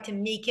try to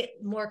make it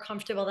more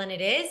comfortable than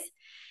it is.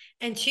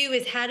 And two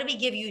is, how do we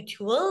give you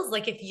tools?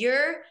 Like if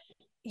you're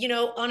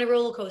on a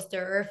roller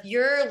coaster, or if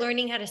you're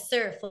learning how to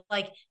surf,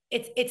 like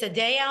it's a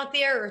day out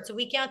there or it's a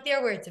week out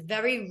there where it's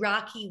very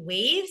rocky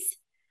waves.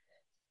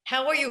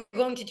 How are you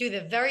going to do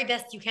the very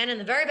best you can? And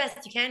the very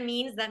best you can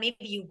means that maybe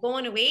you go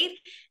on a wave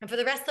and for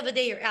the rest of the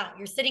day you're out.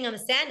 You're sitting on the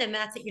sand and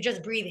that's it. You're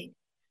just breathing.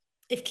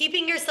 If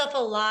keeping yourself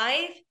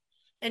alive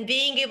and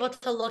being able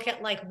to look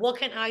at like, what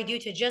can I do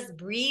to just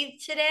breathe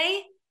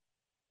today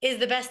is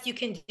the best you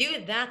can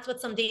do, that's what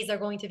some days are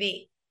going to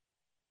be.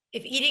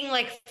 If eating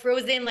like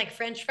frozen like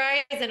French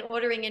fries and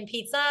ordering in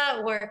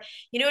pizza, or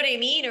you know what I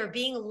mean, or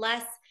being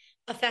less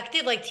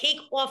effective, like take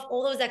off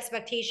all those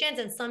expectations.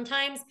 And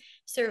sometimes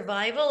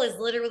survival is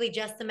literally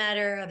just a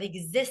matter of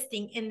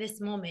existing in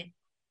this moment.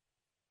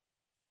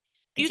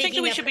 Do And you think that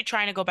taking we that, should be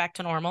trying to go back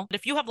to normal?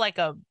 If you have like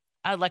a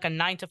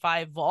 9 to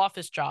 5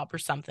 office job or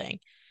something,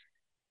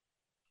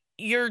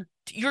 your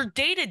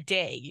day to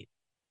day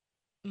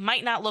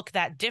might not look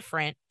that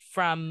different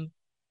from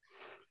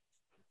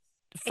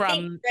I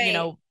think, right,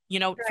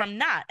 right. from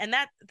not, and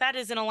that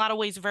is in a lot of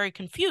ways very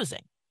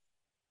confusing.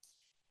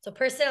 So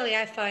personally,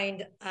 I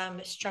find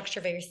structure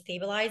very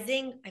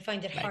stabilizing. I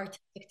find it Right. hard to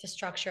stick to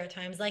structure at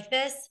times like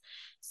this.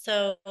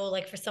 So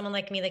like for someone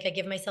like me, like I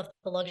give myself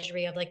the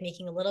luxury of like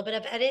making a little bit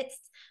of edits,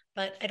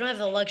 but I don't have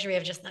the luxury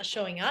of just not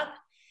showing up.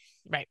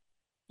 Right.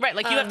 Right.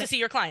 Like you have Um, to see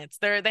your clients.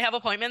 They have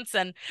appointments,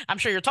 and I'm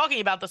sure you're talking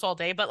about this all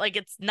day, but like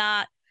it's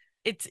not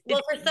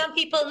well, for some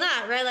people,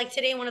 not, right? Like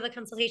today, one of the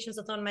consultations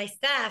with one of my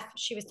staff,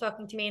 she was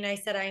talking to me and I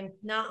said, I'm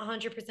not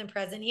 100%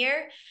 present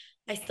here.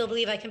 I still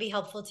believe I can be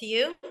helpful to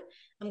you.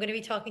 I'm going to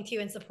be talking to you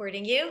and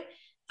supporting you.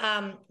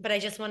 But I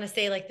just want to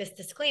say like this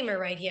disclaimer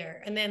right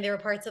here. And then there were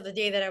parts of the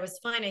day that I was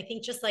fine. I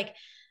think just like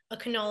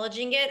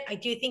acknowledging it. I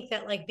do think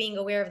that like being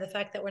aware of the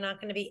fact that we're not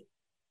going to be,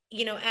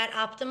 at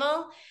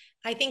optimal.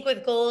 I think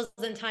with goals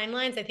and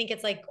timelines, I think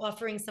it's like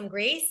offering some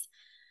grace.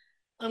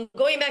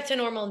 Going back to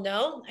normal,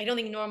 no, I don't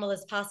think normal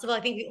is possible. I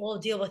think we all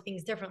deal with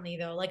things differently,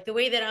 though. Like the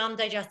way that I'm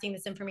digesting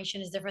this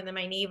information is different than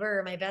my neighbor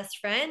or my best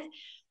friend.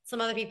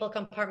 Some other people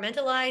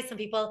compartmentalize. Some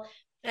people,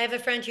 I have a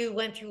friend who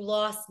went through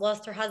loss,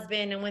 lost her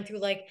husband, and went through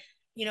like,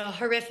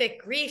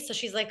 horrific grief. So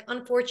she's like,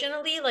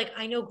 unfortunately, like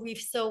I know grief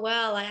so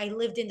well. I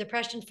lived in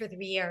depression for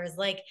 3 years.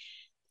 Like,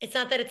 it's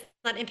not that it's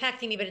not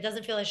impacting me, but it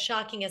doesn't feel as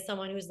shocking as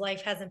someone whose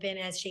life hasn't been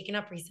as shaken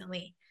up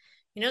recently.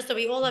 So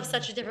we all have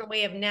such a different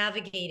way of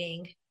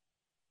navigating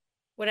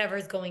whatever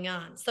is going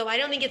on. So I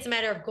don't think it's a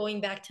matter of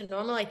going back to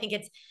normal. I think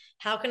it's,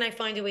 how can I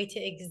find a way to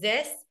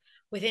exist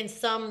within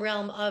some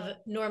realm of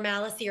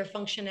normalcy or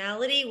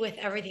functionality with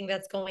everything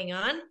that's going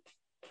on,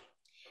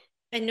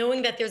 and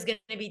knowing that there's going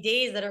to be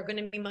days that are going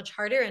to be much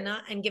harder,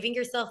 and giving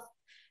yourself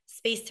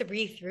space to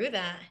breathe through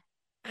that,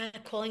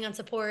 calling on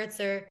supports,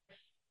 or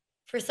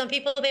for some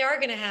people they are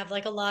going to have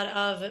like a lot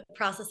of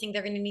processing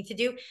they're going to need to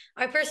do.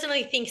 I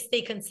personally think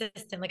stay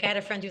consistent. Like I had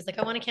a friend who's like,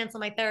 I want to cancel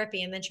my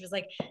therapy, and then she was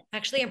like,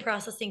 actually I'm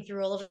processing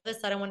through all of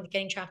this. I don't want to be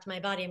getting trapped in my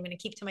body. I'm going to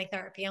keep to my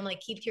therapy. I'm like,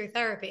 keep to your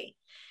therapy,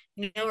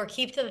 or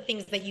keep to the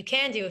things that you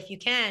can do if you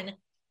can,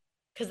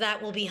 because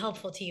that will be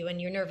helpful to you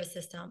and your nervous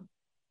system.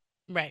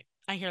 Right.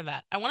 I hear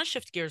that. I want to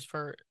shift gears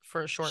for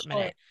a short Sure.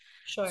 minute.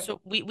 Sure.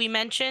 So we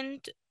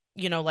mentioned,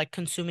 like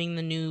consuming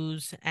the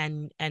news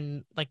and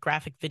like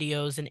graphic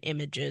videos and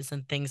images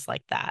and things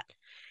like that.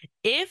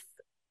 If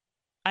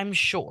I'm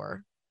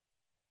sure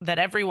that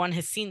everyone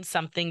has seen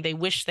something they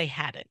wish they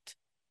hadn't,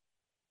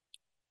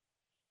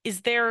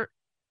 is there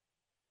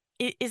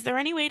is there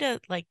any way to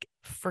like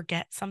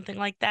forget something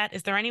like that?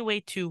 Is there any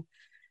way to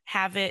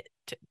have it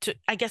to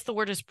I guess the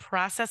word is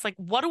process? Like,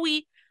 what do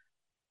we,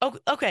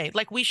 okay,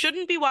 like we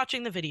shouldn't be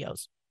watching the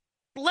videos.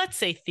 Let's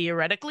say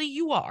theoretically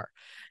you are.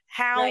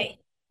 How, Right.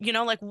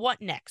 like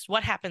what next?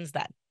 What happens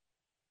then?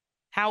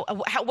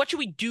 What should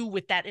we do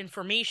with that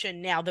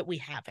information now that we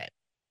have it?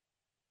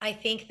 I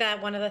think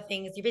that one of the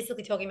things you're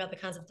basically talking about the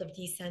concept of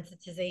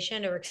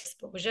desensitization or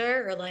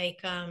exposure or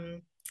like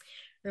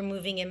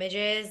removing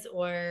images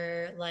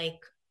or like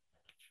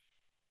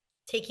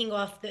taking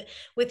off the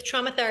with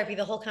trauma therapy.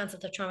 The whole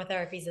concept of trauma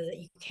therapies is that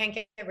you can't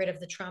get rid of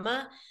the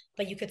trauma,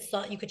 but you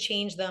could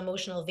change the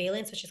emotional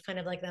valence, which is kind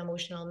of like the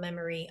emotional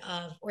memory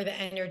of or the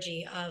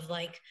energy of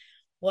like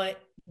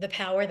what the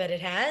power that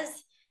it has.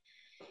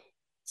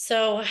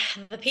 So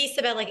the piece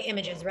about like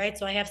images, right?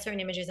 So I have certain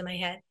images in my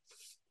head.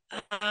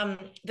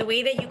 The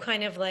way that you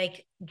kind of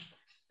like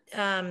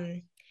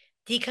um,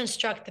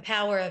 deconstruct the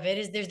power of it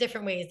is there's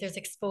different ways. There's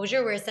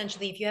exposure, where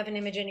essentially if you have an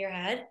image in your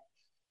head,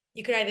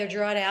 you could either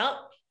draw it out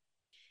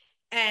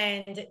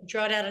and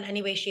draw it out in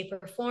any way, shape,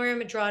 or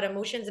form, draw out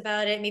emotions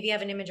about it. Maybe I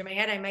have an image in my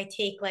head. I might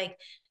take like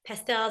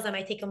pastels, I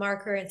might take a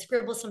marker and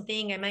scribble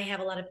something. I might have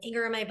a lot of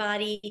anger in my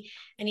body.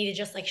 I need to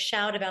just like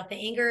shout about the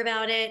anger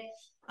about it.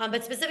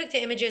 But specific to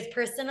images,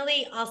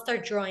 personally, I'll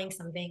start drawing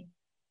something.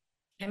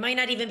 It might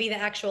not even be the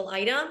actual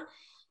item.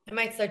 I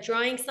might start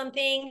drawing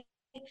something.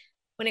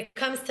 When it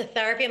comes to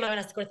therapy, I'm not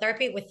going to go to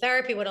therapy. With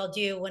therapy, what I'll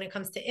do when it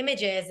comes to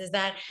images is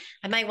that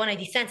I might want to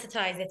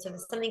desensitize it. So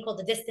there's something called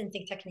the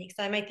distancing technique.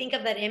 So I might think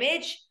of that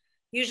image.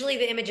 Usually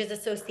the image is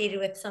associated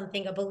with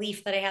something, a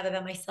belief that I have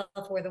about myself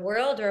or the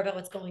world or about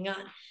what's going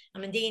on.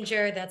 I'm in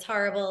danger. That's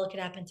horrible. It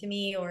could happen to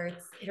me, or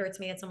it hurts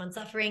me that someone's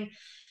suffering.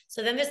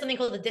 So then there's something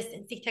called the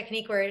distancing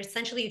technique, where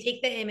essentially you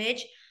take the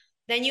image,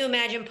 then you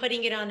imagine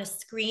putting it on a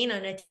screen,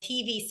 on a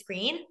TV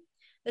screen.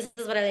 This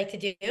is what I like to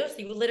do. So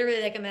you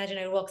literally like imagine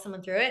I would walk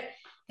someone through it.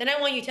 Then I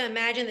want you to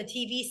imagine the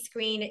TV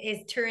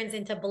screen turns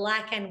into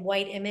black and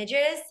white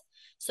images.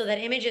 So that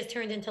image is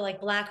turned into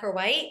like black or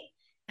white.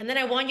 And then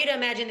I want you to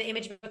imagine the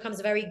image becomes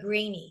very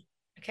grainy.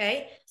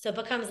 Okay. So it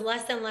becomes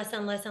less and less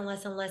and less and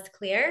less and less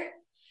clear.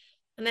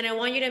 And then I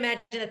want you to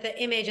imagine that the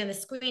image and the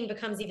screen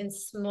becomes even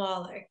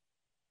smaller.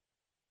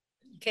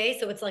 Okay.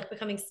 So it's like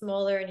becoming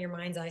smaller in your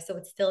mind's eye. So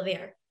it's still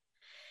there.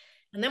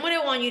 And then what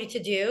I want you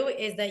to do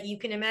is that you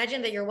can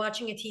imagine that you're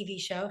watching a TV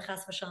show,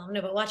 chas v'shalom,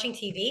 no, but watching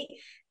TV.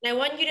 And I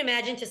want you to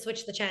imagine to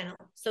switch the channel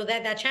so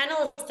that that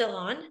channel is still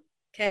on,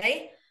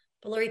 okay?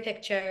 Blurry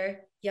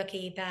picture,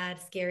 yucky,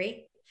 bad,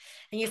 scary.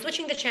 And you're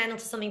switching the channel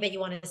to something that you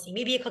want to see,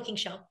 maybe a cooking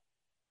show,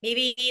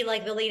 maybe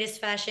like the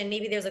latest fashion,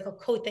 maybe there's like a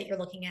quote that you're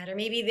looking at, or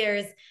maybe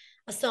there's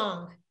a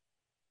song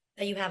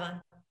that you have on,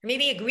 or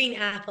maybe a green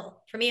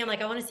apple. For me, I'm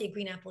like, I want to see a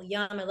green apple.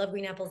 Yum, I love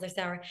green apples, they're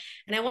sour.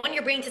 And I want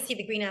your brain to see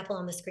the green apple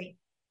on the screen.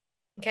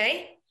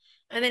 Okay.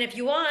 And then if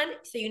you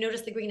want, so you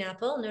notice the green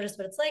apple, notice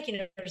what it's like, you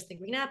notice the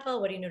green apple,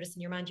 what do you notice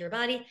in your mind, your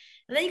body?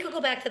 And then you could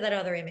go back to that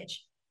other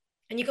image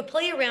and you could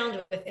play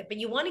around with it, but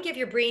you want to give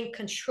your brain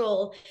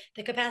control,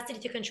 the capacity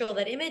to control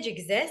that image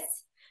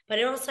exists, but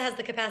it also has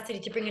the capacity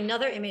to bring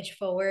another image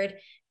forward,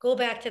 go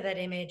back to that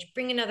image,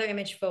 bring another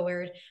image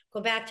forward,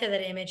 go back to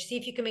that image, see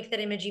if you can make that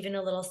image even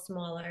a little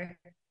smaller,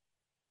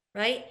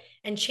 right?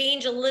 And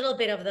change a little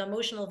bit of the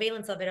emotional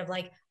valence of it, of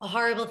like a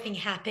horrible thing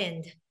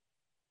happened.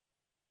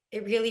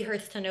 It really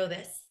hurts to know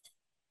this.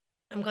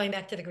 I'm going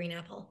back to the green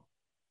apple.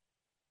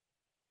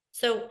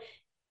 So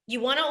you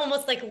want to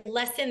almost like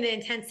lessen the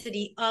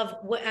intensity of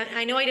what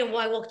I know.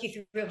 I walked you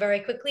through it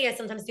very quickly. I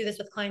sometimes do this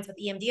with clients with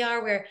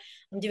EMDR where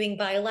I'm doing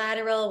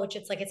bilateral, which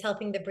it's like it's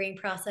helping the brain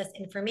process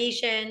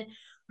information,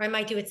 or I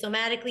might do it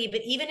somatically.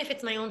 But even if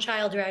it's my own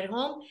child or at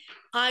home,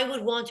 I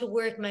would want to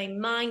work my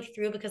mind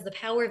through, because the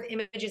power of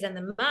images and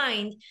the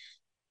mind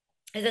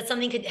is that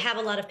something could have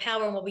a lot of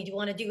power. And what we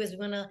want to do is we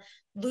want to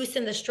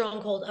loosen the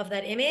stronghold of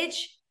that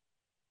image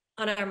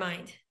on our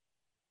mind.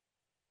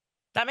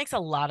 That makes a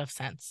lot of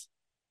sense.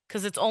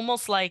 Because it's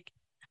almost like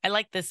I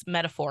like this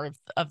metaphor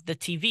of the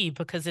TV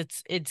because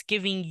it's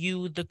giving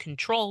you the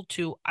control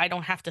to I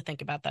don't have to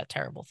think about that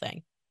terrible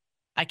thing.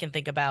 I can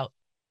think about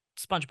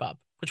SpongeBob,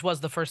 which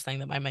was the first thing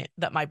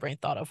that my brain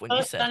thought of when you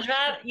Oh, said,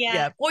 SpongeBob, yeah.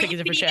 yeah, Or pick you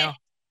a could different even channel.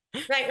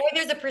 right,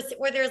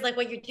 or there's like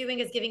what you're doing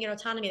is giving it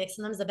autonomy. Like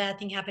sometimes a bad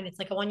thing happened. It's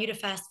like I want you to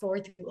fast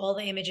forward through all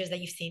the images that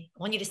you've seen. I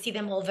want you to see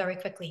them all very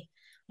quickly.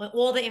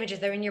 All the images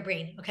that are in your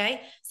brain.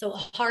 Okay, so a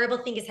horrible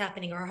thing is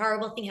happening, or a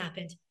horrible thing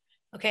happened.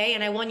 Okay,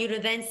 and I want you to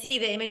then see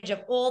the image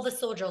of all the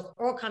soldiers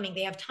all coming.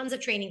 They have tons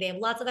of training. They have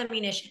lots of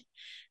ammunition.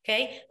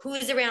 Okay,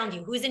 who's around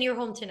you? Who's in your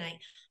home tonight?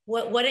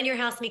 What in your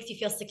house makes you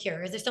feel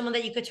secure? Is there someone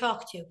that you could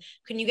talk to?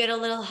 Can you get a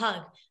little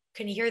hug?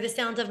 Can you hear the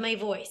sound of my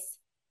voice?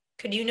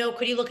 Could you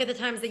look at the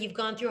times that you've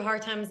gone through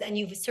hard times and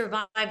you've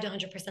survived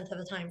 100% of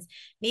the times,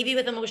 maybe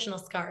with emotional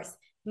scars,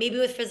 maybe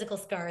with physical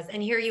scars,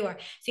 and here you are.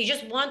 So you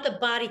just want the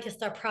body to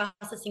start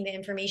processing the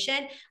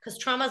information, because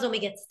trauma is when we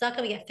get stuck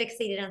and we get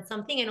fixated on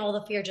something and all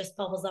the fear just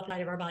bubbles up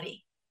out of our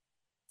body.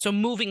 So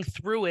moving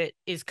through it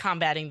is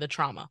combating the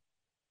trauma.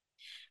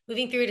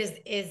 Moving through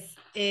it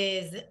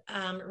is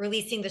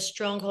releasing the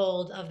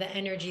stronghold of the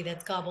energy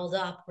that's gobbled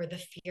up or the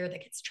fear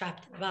that gets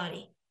trapped in the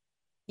body.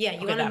 Yeah,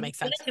 Okay, that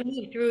makes want sense. it to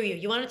move through you.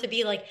 You want it to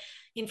be like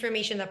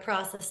information that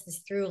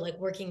processes through like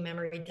working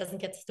memory. It doesn't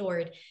get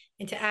stored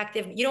into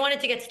active. You don't want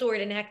it to get stored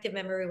in active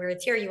memory where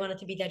it's here. You want it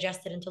to be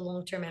digested into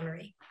long-term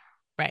memory.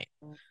 Right.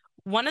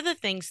 One of the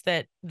things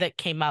that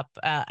came up,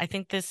 I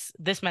think this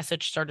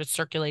message started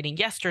circulating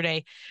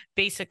yesterday,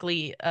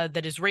 basically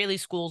that Israeli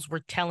schools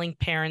were telling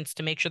parents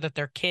to make sure that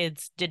their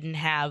kids didn't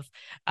have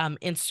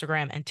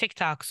Instagram and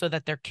TikTok, so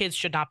that their kids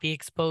should not be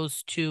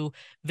exposed to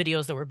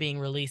videos that were being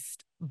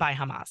released by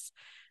Hamas.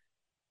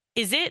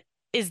 Is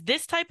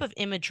this type of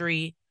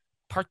imagery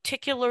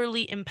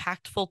particularly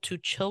impactful to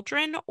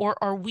children, or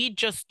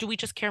do we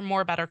just care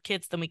more about our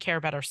kids than we care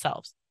about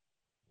ourselves?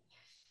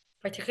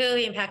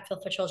 Particularly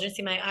impactful for children.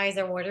 See, my eyes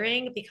are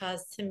watering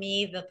because to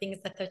me, the things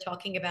that they're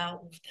talking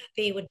about that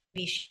they would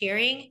be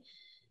sharing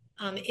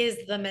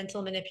is the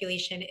mental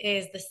manipulation,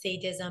 is the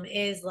sadism,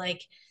 is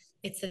like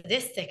it's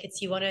sadistic.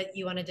 It's you want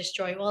to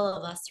destroy all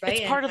of us, It's right?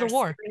 And part of the our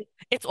war.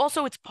 It's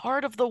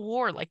part of the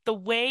war. Like the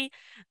way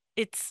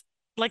it's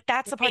like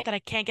that's the part right. that I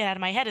can't get out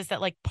of my head, is that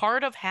like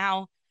part of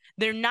how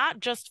they're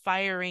not just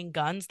firing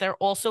guns, they're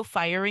also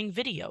firing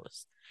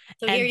videos.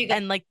 So here And you go.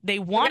 and like they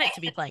want it Correct.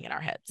 to be playing in our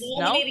The heads.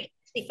 only way No?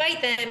 we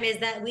fight them is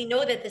that we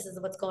know that this is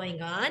what's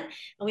going on,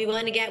 and we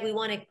want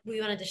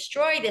to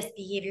destroy this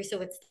behavior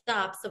so it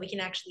stops, so we can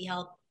actually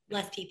help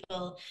less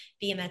people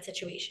be in that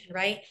situation,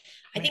 right?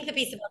 I Right. think the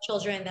piece about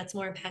children that's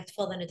more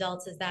impactful than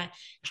adults is that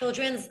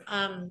children's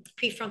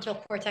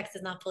prefrontal cortex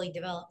is not fully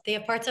developed. They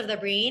have parts of their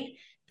brain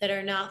that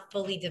are not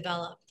fully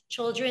developed.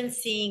 Children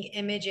seeing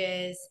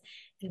images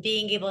and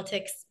being able to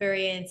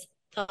experience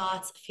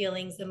thoughts,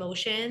 feelings,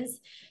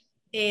 emotions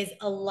is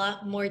a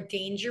lot more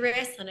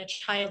dangerous on a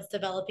child's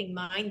developing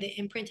mind. The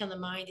imprint on the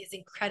mind is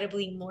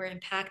incredibly more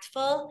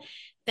impactful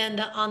than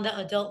the on the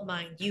adult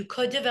mind. You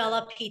could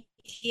develop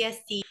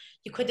PTSD,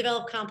 you could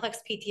develop complex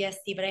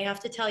PTSD, but I have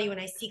to tell you, when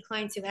I see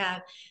clients who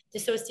have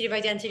dissociative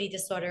identity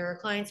disorder or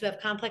clients who have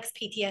complex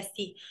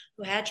PTSD,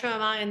 who had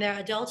trauma in their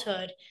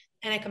adulthood,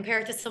 and I compare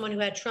it to someone who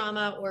had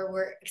trauma or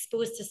were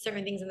exposed to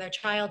certain things in their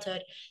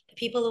childhood, the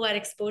people who had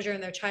exposure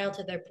in their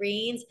childhood, their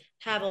brains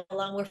have a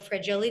lot more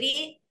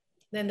fragility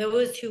than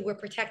those who were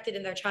protected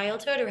in their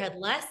childhood or had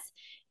less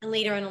and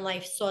later on in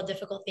life saw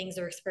difficult things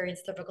or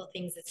experienced difficult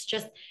things.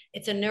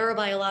 It's a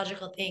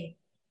neurobiological thing.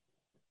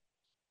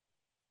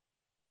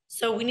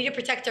 So we need to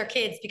protect our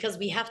kids because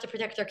we have to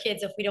protect our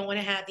kids if we don't want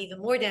to have even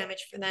more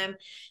damage for them.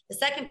 The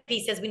second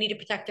piece is we need to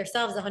protect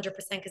ourselves 100%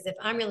 because if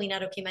I'm really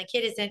not okay, my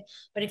kid isn't.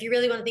 But if you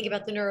really want to think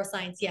about the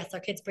neuroscience, yes,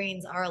 our kids'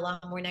 brains are a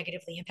lot more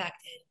negatively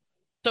impacted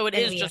So it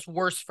than is we are. just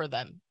worse for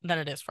them than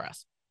it is for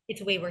us.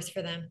 It's way worse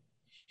for them.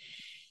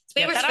 It's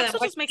way Yeah, worse that for them.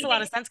 also just makes a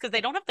lot of sense because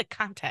they don't have the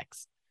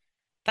context.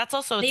 That's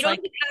also, They it's don't have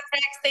like, the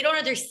context, they don't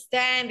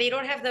understand, they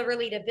don't have the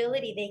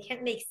relatability, they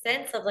can't make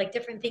sense of like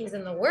different things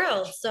in the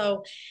world.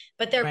 So,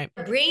 but their right,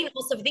 brain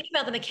also, think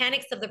about the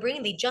mechanics of the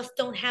brain, they just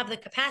don't have the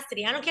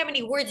capacity. I don't care how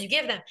many words you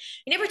give them.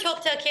 You never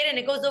talk to a kid and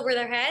it goes over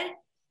their head.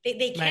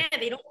 They right, can't,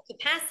 they don't have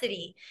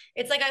capacity.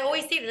 It's like I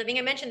always say this, I think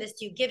I mentioned this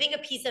to you, giving a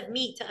piece of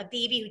meat to a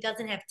baby who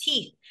doesn't have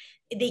teeth.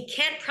 They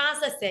can't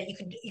process it.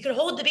 You could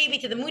hold the baby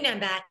to the moon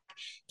and back,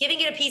 giving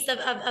it a piece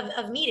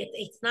of meat,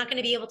 it's not going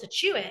to be able to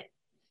chew it.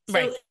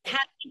 right, So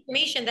have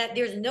information that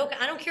there's no,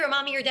 I don't care what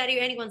mommy or daddy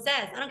or anyone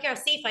says. I don't care how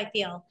safe I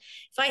feel.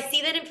 If I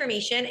see that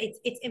information,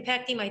 it's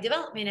impacting my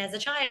development as a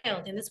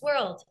child in this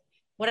world,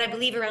 what I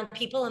believe around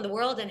people in the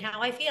world and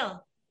how I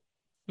feel.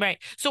 right.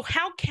 So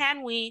how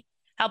can we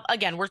help?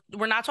 Again,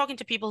 we're not talking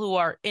to people who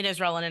are in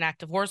Israel in an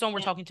active war zone. We're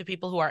Yeah. talking to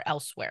people who are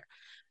elsewhere.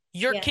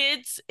 Your Yeah.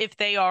 kids, if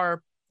they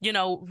are,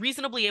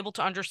 reasonably able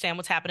to understand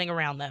what's happening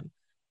around them,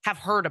 have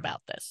heard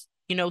about this.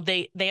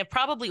 They have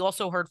probably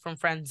also heard from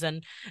friends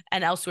and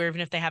elsewhere, even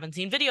if they haven't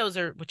seen videos,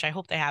 or which I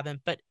hope they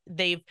haven't, but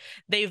they've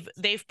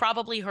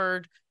probably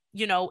heard,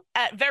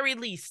 at very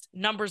least,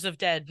 numbers of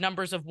dead,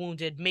 numbers of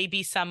wounded,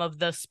 maybe some of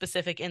the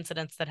specific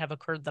incidents that have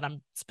occurred that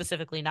I'm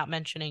specifically not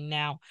mentioning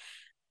now.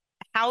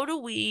 How do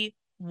we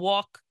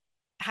walk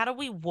how do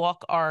we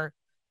walk our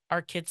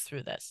kids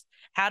through this?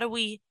 How do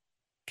we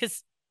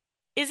because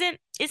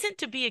isn't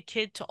to be a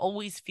kid to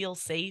always feel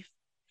safe?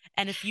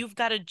 And if you've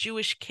got a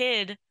Jewish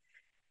kid,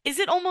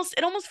 it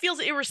almost feels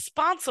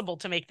irresponsible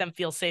to make them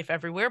feel safe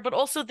everywhere, but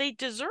also they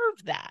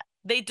deserve that.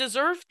 They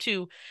deserve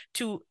to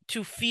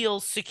feel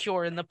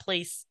secure in the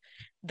place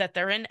that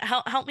they're in.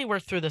 Help me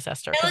work through this,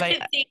 Esther, because I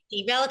Relative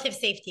safety, relative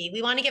safety.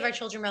 We want to give our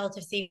children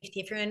relative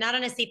safety. If you're not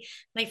on a safe,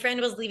 my friend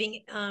was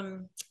leaving,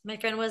 my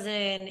friend was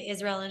in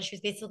Israel and she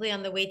was basically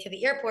on the way to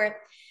the airport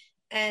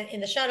and in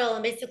the shuttle.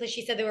 And basically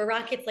she said there were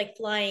rockets like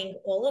flying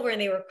all over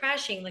and they were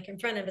crashing like in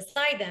front and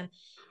beside them.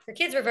 Her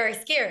kids were very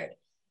scared.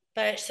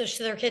 But so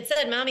their kid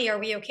said, Mommy, are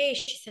we okay?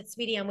 She said,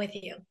 Sweetie, I'm with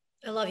you.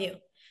 I love you.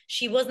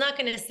 She was not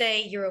going to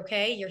say, You're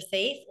okay. You're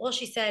safe. All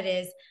she said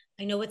is,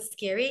 I know it's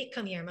scary.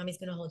 Come here. Mommy's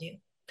going to hold you.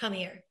 Come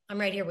here. I'm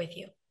right here with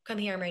you. Come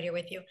here. I'm right here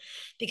with you.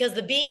 Because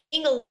the being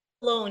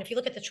alone, if you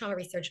look at the trauma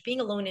research, being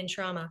alone in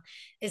trauma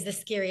is the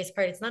scariest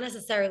part. It's not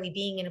necessarily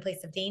being in a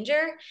place of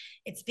danger,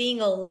 it's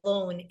being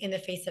alone in the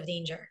face of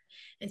danger.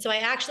 And so I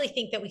actually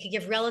think that we could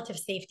give relative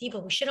safety,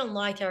 but we shouldn't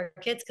lie to our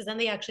kids because then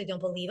they actually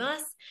don't believe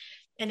us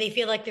and they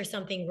feel like there's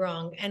something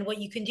wrong. And what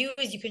you can do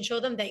is you can show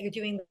them that you're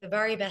doing the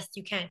very best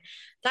you can.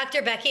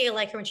 Dr. Becky, I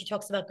like her when she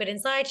talks about good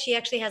inside. She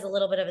actually has a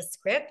little bit of a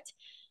script.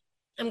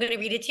 I'm going to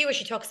read it to you where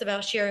she talks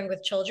about sharing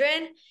with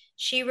children.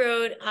 She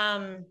wrote,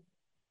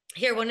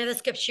 here, one of the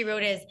scripts she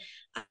wrote is,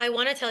 I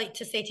want to tell you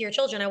to say to your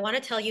children, I want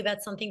to tell you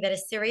about something that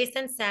is serious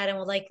and sad and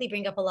will likely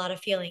bring up a lot of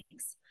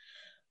feelings.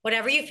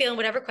 Whatever you feel and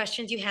whatever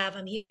questions you have,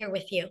 I'm here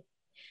with you.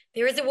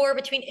 There is a war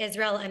between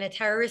Israel and a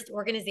terrorist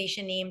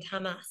organization named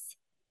Hamas.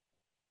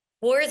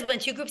 War is when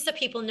two groups of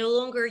people no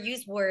longer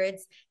use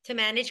words to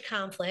manage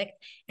conflict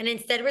and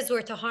instead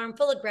resort to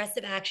harmful,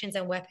 aggressive actions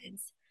and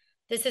weapons.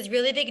 This is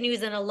really big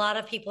news and a lot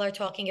of people are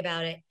talking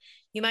about it.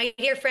 You might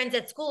hear friends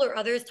at school or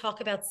others talk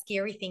about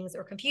scary things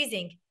or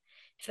confusing.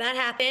 If that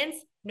happens,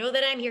 know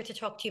that I'm here to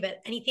talk to you about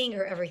anything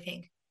or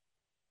everything,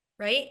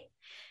 right?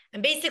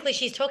 And basically,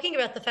 she's talking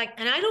about the fact,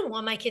 and I don't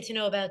want my kid to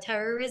know about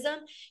terrorism.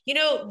 You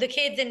know, the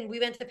kids, and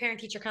we went to the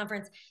parent-teacher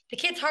conference, the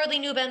kids hardly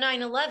knew about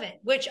 9/11,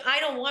 which I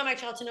don't want my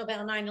child to know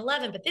about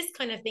 9/11, but this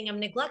kind of thing,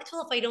 I'm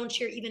neglectful if I don't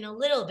share even a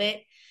little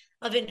bit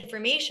of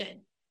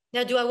information.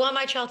 Now, do I want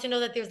my child to know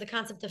that there's the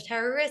concept of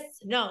terrorists?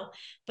 No.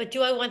 But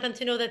do I want them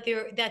to know that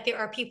there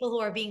are people who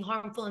are being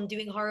harmful and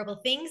doing horrible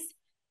things?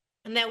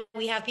 And that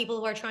we have people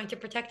who are trying to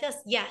protect us?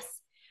 Yes.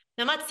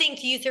 Now, I'm not saying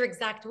to use her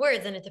exact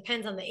words, and it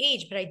depends on the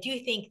age, but I do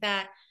think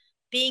that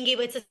being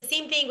able, it's the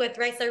same thing with,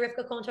 right? So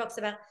Rivka Cohen talks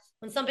about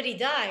when somebody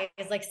dies,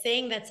 like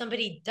saying that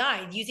somebody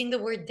died, using the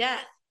word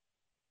death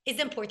is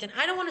important.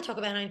 I don't want to talk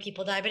about 9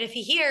 people die, but if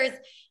he hears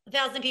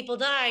 1,000 people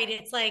died,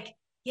 it's like,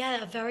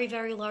 yeah, a very,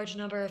 very large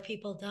number of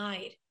people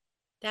died.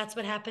 That's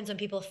what happens when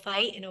people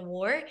fight in a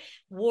war.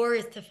 War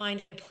is to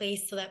find a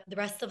place so that the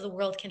rest of the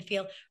world can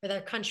feel, or their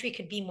country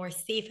could be more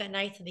safe at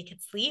night so they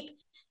could sleep.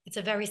 It's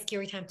a very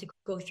scary time to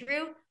go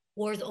through.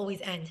 Wars always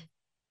end.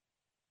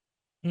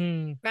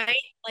 Right?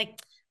 Like,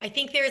 I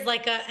think there's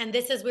like and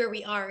this is where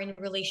we are in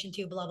relation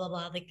to blah, blah,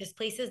 blah. Like there's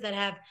places that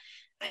have,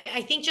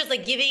 I think just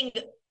like giving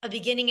a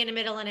beginning and a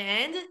middle and an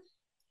end.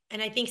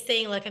 And I think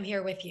saying like, I'm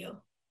here with you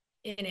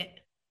in it.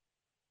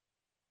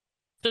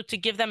 So to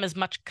give them as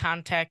much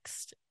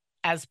context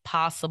as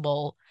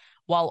possible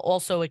while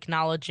also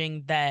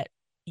acknowledging that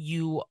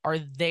you are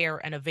there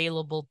and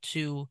available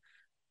to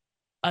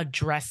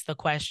address the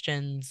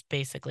questions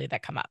basically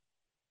that come up.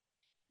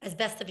 As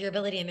best of your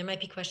ability. And there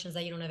might be questions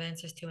that you don't have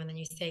answers to. And then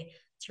you say,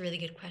 it's a really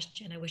good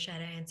question. I wish I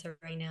had an answer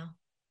right now.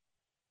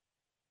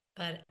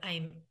 But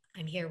I'm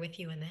here with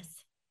you in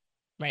this.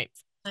 Right.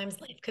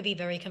 Sometimes life could be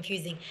very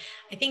confusing.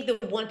 I think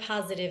the one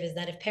positive is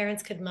that if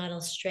parents could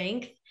model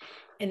strength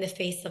in the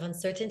face of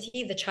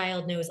uncertainty, the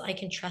child knows I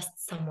can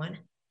trust someone.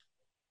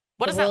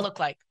 What does that look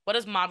like? What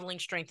does modeling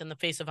strength in the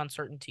face of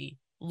uncertainty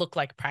look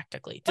like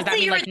practically? Does that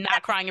mean like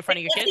not crying in front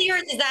of your kids?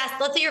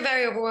 Let's say you're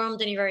very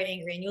overwhelmed and you're very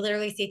angry and you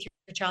literally say to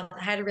your child,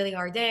 I had a really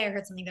hard day. I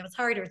heard something that was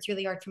hard, or it's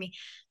really hard for me.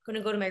 I'm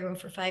going to go to my room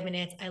for 5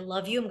 minutes. I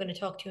love you. I'm going to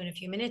talk to you in a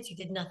few minutes. You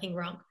did nothing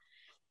wrong.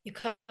 You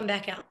come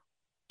back out.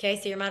 Okay.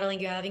 So you're modeling,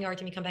 you're having a hard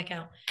time, you come back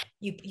out.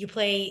 You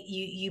play,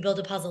 you build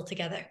a puzzle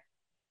together.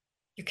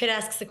 Your kid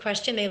asks a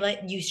question, they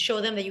let you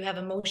show them that you have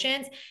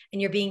emotions and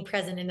you're being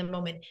present in the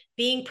moment.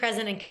 Being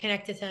present and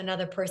connected to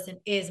another person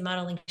is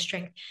modeling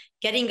strength.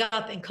 Getting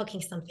up and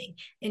cooking something,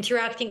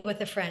 interacting with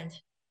a friend,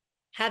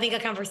 having a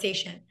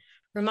conversation,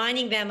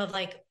 reminding them of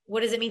like, what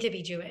does it mean to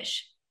be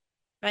Jewish?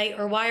 Right?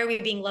 Or why are we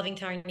being loving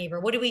to our neighbor?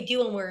 What do we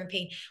do when we're in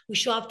pain? We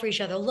show up for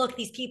each other. Look,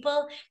 these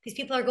people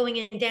are going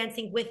and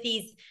dancing with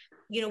these,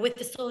 with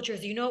the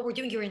soldiers. You know what we're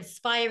doing? You're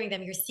inspiring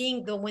them. You're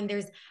seeing when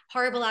there's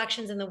horrible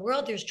actions in the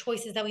world, there's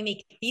choices that we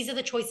make. These are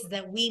the choices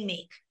that we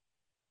make,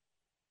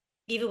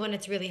 even when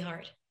it's really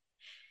hard.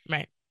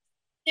 Right.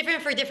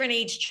 Different for different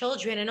age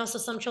children. And also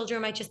some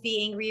children might just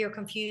be angry or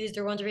confused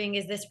or wondering,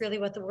 is this really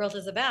what the world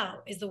is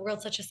about? Is the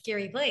world such a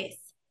scary place?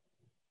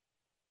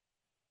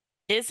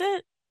 Is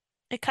it?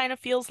 It kind of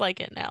feels like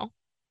it now.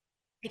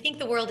 I think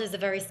the world is a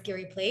very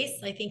scary place.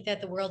 I think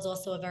that the world's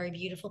also a very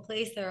beautiful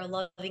place. There are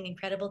loving,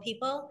 incredible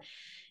people,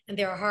 and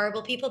there are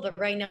horrible people. But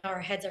right now,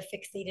 our heads are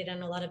fixated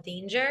on a lot of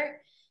danger.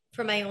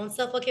 For my own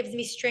self, what gives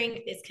me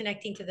strength is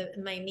connecting to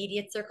my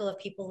immediate circle of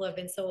people who have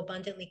been so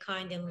abundantly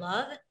kind and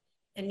love,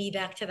 and me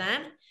back to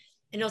them.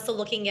 And also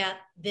looking at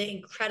the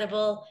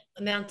incredible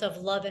amount of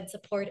love and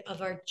support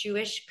of our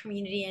Jewish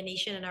community and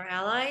nation and our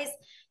allies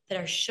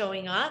that are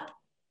showing up.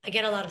 I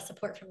get a lot of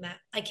support from that.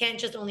 I can't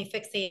just only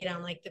fixate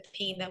on like the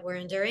pain that we're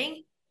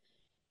enduring,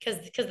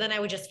 because then I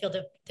would just feel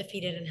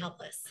defeated and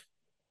helpless.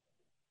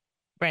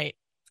 Right.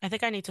 I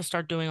think I need to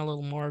start doing a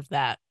little more of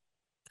that,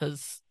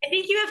 because I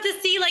think you have to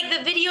see like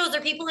the videos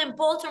or people in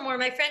Baltimore.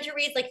 My friend who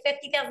raised like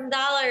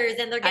 $50,000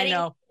 and they're getting, I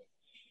know.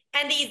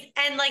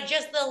 And like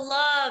just the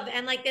love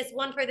and like this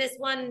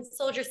one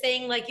soldier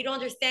saying like, you don't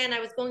understand, I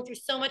was going through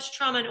so much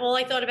trauma and all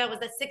I thought about was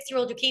that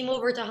 6-year-old who came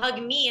over to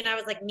hug me, and I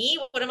was like, me,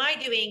 what am I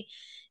doing?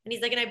 And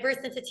he's like, and I burst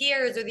into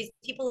tears, or these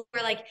people who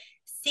are like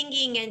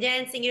singing and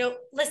dancing. You know,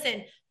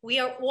 listen, we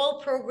are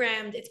all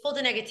programmed. It's called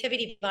a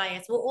negativity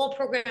bias. We're all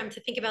programmed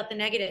to think about the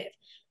negative.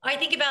 I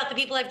think about the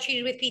people I've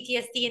treated with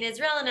PTSD in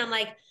Israel, and I'm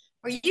like,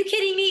 are you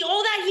kidding me?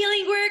 All that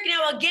healing work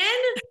now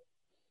again?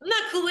 I'm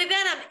not cool with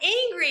that. I'm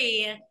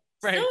angry,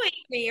 so Right.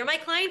 angry. Or my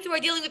clients who are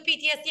dealing with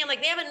PTSD, I'm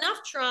like, they have enough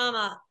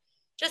trauma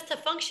just to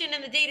function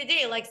in the day to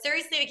day. Like,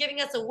 seriously, they're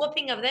giving us a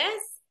whooping of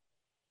this?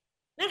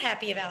 Not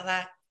happy about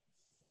that.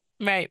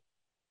 Right.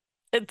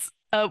 It's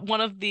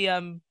one of the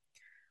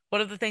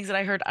things that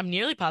I heard, I'm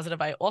nearly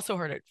positive I also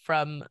heard it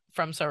from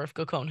Sarif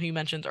Gokon, who you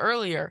mentioned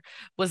earlier,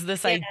 was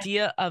this Yeah.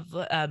 idea of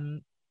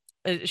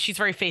she's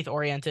very faith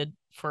oriented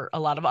for a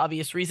lot of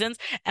obvious reasons.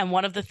 And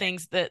one of the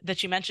things that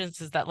she mentions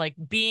is that like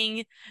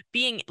being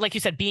like you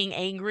said, being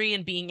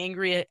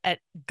angry at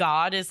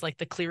God is like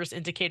the clearest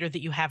indicator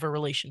that you have a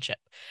relationship.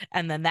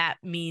 And then that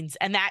means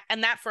and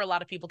that for a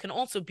lot of people can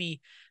also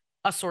be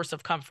a source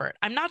of comfort.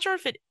 I'm not sure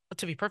if it,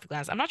 to be perfectly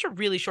honest, I'm not sure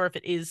really sure if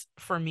it is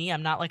for me.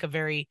 I'm not like a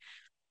very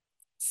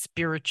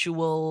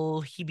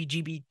spiritual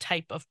heebie-jeebie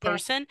type of Yeah.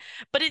 person,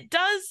 but it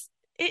does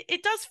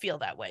feel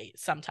that way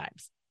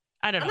sometimes.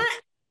 I don't I'm know.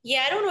 not,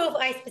 yeah, I don't know if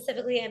I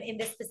specifically am in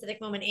this specific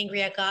moment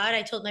angry at God.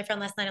 I told my friend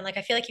last night, I'm like,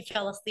 I feel like he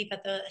fell asleep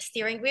at the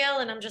steering wheel.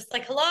 And I'm just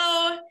like,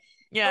 hello,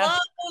 Yeah, hello.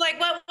 Like,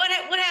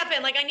 what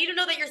happened? Like, I need to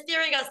know that you're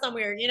steering us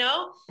somewhere, you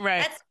know?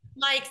 right. That's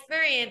my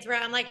experience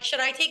where I'm like, should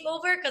I take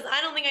over? Because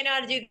I don't think I know how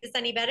to do this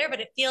any better,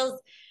 but it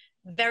feels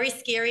very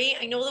scary.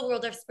 I know the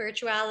world of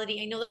spirituality.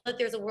 I know that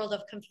there's a world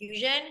of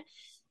confusion.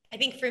 I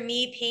think for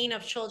me, pain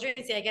of children,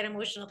 see, I get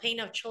emotional pain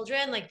of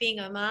children, like being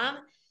a mom.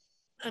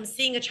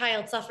 Seeing a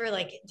child suffer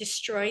like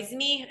destroys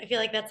me. I feel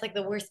like that's like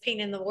the worst pain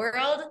in the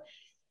world.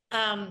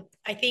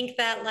 I think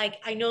that like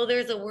I know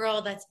there's a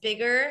world that's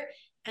bigger,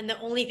 and the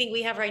only thing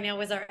we have right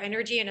now is our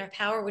energy and our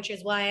power, which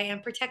is why I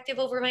am protective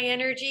over my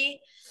energy.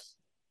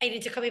 I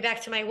need to come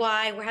back to my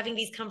why. We're having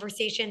these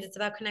conversations. It's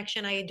about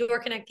connection. I adore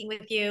connecting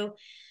with you,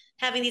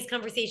 having these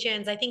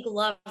conversations. I think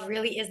love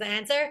really is the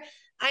answer.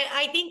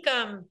 I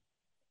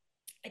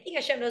think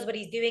Hashem knows what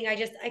he's doing. I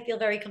feel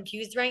very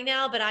confused right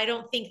now, but I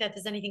don't think that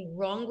there's anything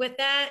wrong with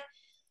that.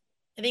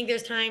 I think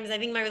there's times I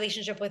think my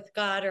relationship with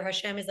God or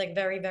Hashem is like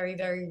very, very,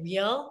 very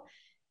real,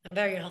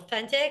 very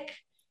authentic.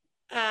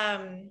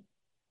 Um,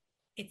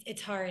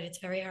 it's hard. It's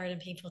very hard and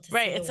painful to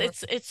Right. see the It's world.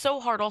 it's it's so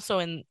hard also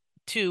in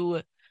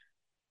to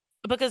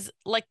because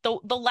like the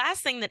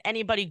last thing that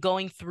anybody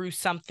going through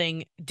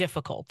something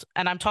difficult,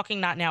 and I'm talking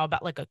not now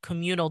about like a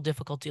communal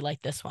difficulty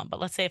like this one,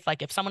 but let's say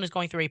if someone is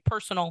going through a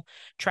personal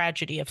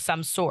tragedy of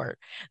some sort,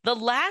 the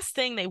last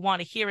thing they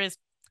want to hear is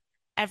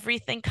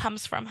everything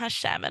comes from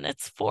Hashem and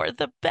it's for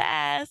the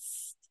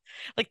best.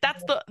 Like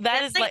that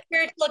That's is like like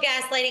spiritual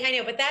gaslighting. I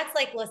know, but that's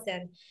like,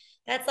 listen,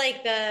 that's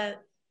like the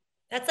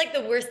that's like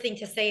the worst thing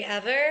to say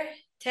ever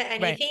to right,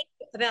 anything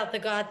about the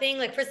God thing.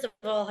 Like, first of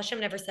all, Hashem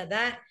never said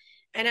that.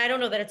 And I don't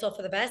know that it's all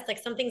for the best. Like,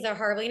 some things are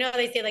horrible. You know,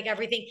 they say like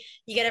everything,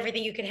 you get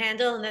everything you can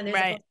handle. And then there's a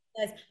right. book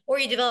that says, or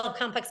you develop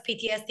complex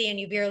PTSD and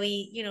you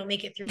barely,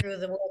 make it through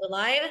the world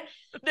alive.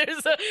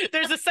 There's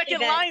a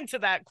second That line to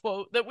that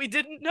quote that we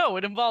didn't know.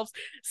 It involves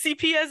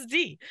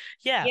CPSD.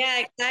 Yeah,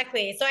 Yeah,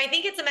 exactly. So I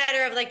think it's a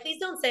matter of like, please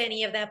don't say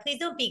any of that. Please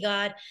don't be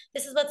God.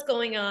 This is what's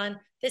going on.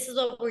 This is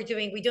what we're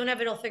doing. We don't have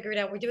it all figured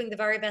out. We're doing the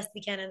very best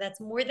we can. And that's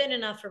more than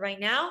enough for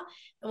right now.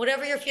 And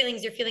whatever your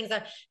feelings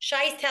are.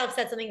 Shais Taub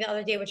said something the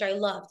other day, which I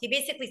loved. He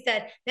basically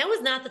said, now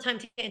is not the time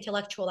to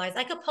intellectualize.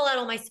 I could pull out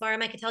all my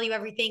svarim. I could tell you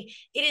everything.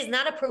 It is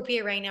not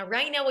appropriate right now.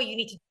 Right now, what you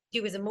need to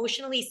do is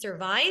emotionally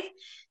survive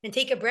and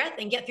take a breath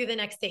and get through the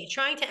next day.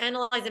 Trying to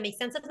analyze and make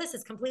sense of this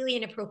is completely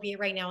inappropriate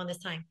right now in this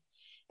time.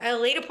 At a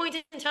later point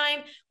in time,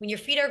 when your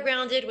feet are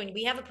grounded, when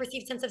we have a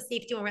perceived sense of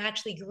safety, when we're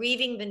actually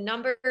grieving the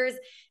numbers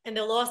and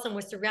the loss, and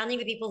we're surrounding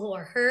the people who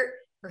are hurt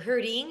or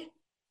hurting,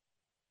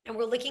 and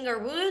we're licking our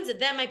wounds,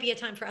 that might be a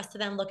time for us to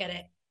then look at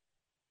it.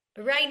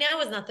 But right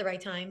now is not the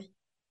right time.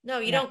 No,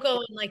 you yeah, don't go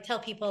and like tell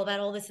people about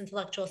all this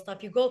intellectual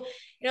stuff. You go,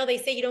 they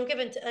say you don't give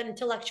an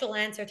intellectual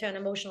answer to an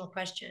emotional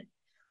question.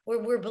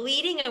 We're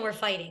bleeding and we're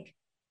fighting.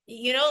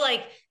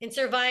 Like in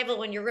survival,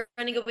 when you're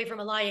running away from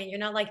a lion, you're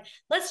not like,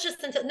 let's just,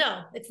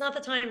 no, it's not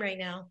the time right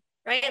now.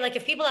 Right. Like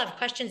if people have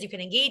questions, you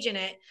can engage in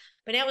it,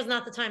 but now is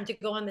not the time to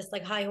go on this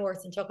like high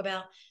horse and talk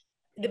about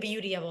the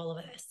beauty of all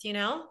of this.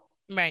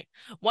 right.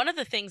 One of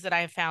the things that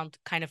I have found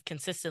kind of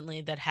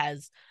consistently that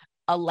has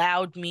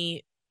allowed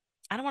me,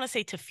 I don't want to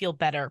say to feel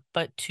better,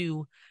 but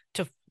to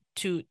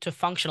to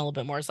function a little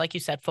bit more is like you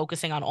said,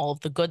 focusing on all of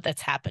the good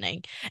that's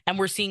happening. And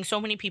we're seeing so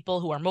many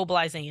people who are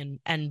mobilizing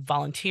and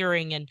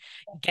volunteering and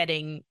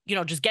getting,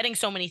 just getting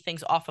so many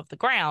things off of the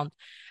ground.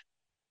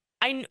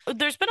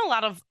 There's been a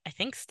lot of, I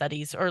think,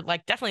 studies, or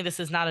like definitely this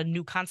is not a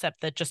new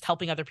concept that just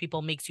helping other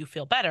people makes you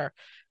feel better.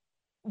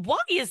 Why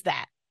is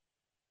that?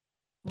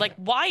 Like,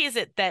 why is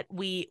it that,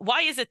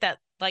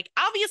 like,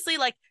 obviously,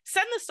 like,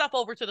 send the stuff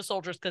over to the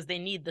soldiers because they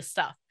need the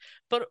stuff.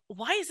 But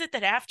why is it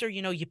that after,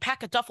 you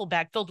pack a duffel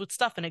bag filled with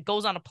stuff and it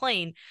goes on a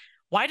plane,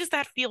 why does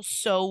that feel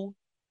so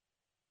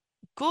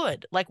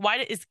good? Like,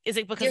 why is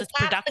it because You're it's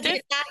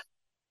productive?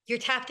 You're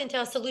tapped into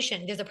a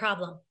solution. There's a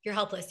problem. You're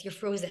helpless. You're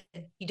frozen.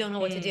 You don't know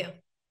what to do. Mm,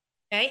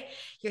 Okay.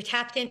 You're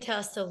tapped into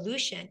a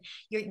solution.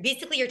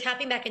 You're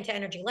tapping back into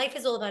energy. Life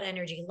is all about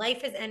energy.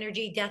 Life is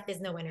energy. Death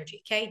is no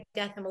energy. Okay.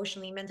 Death,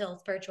 emotionally, mental,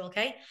 spiritual.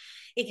 Okay.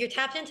 If you're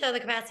tapped into the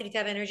capacity to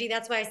have energy,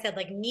 that's why I said,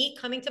 like, me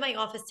coming to my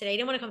office today, I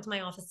didn't want to come to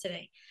my office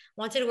today.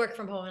 Wanted to work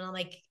from home. And I'm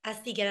like,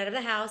 Esty, get out of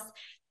the house,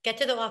 get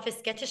to the office,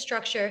 get to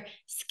structure,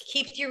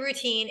 keep to your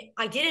routine.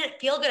 I didn't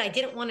feel good. I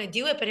didn't want to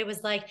do it, but it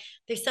was like,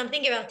 there's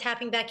something about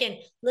tapping back in,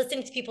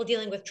 listening to people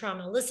dealing with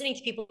trauma, listening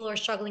to people who are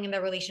struggling in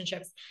their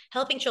relationships,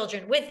 helping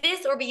children with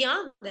this or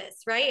beyond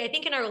this, right? I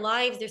think in our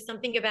lives, there's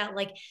something about,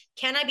 like,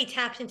 can I be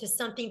tapped into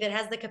something that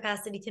has the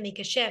capacity to make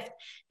a shift,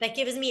 that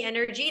gives me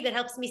energy, that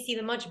helps me see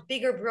the much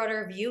bigger,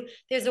 broader view?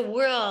 There's a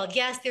world.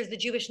 Yes, there's the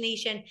Jewish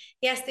nation.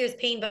 Yes, there's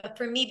pain. But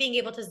for me, being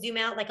able to zoom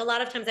out, like, a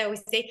lot of times I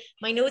always say,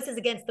 my nose is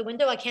against the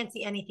window. I can't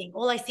see anything.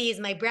 All I see is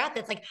my breath.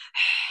 It's like,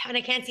 and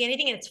I can't see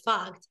anything, and it's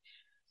fogged.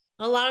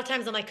 A lot of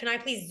times I'm like, can I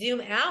please zoom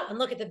out and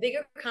look at the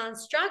bigger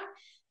construct?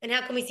 And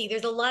how can we see?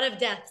 There's a lot of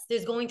deaths.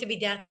 There's going to be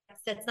deaths.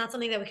 That's not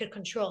something that we could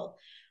control.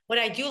 What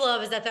I do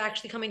love is that they're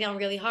actually coming down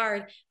really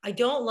hard. I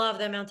don't love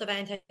the amount of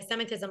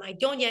anti-Semitism. I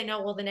don't yet know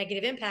all the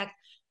negative impact.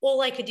 All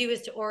I could do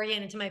is to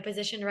orient into my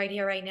position right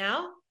here, right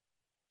now,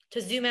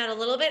 to zoom out a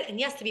little bit, and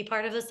yes, to be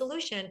part of the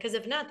solution. Because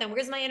if not, then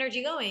where's my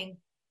energy going?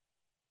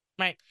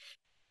 right.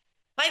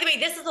 By the way,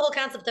 this is the whole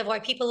concept of why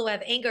people who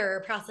have anger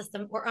or processed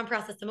or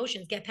unprocessed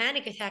emotions get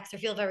panic attacks or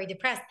feel very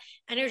depressed.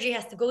 Energy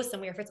has to go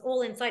somewhere. If it's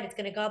all inside, it's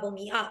going to gobble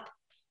me up,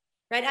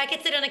 right? I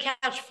could sit on a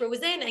couch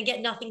frozen and get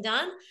nothing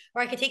done,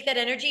 or I could take that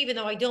energy even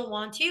though I don't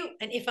want to.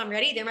 And if I'm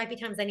ready, there might be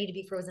times I need to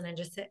be frozen and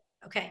just sit.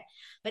 Okay.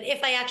 But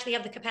if I actually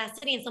have the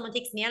capacity and someone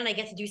takes me out and I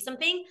get to do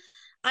something,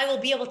 I will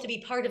be able to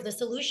be part of the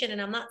solution,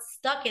 and I'm not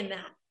stuck in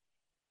that,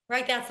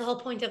 right? That's the whole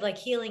point of, like,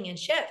 healing and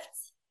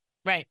shifts.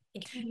 Right. You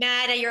can be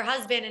mad at your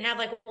husband and have,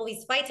 like, all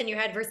these fights in your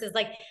head versus,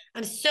 like,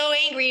 I'm so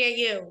angry at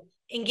you.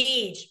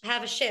 Engage,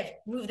 have a shift,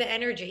 move the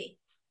energy.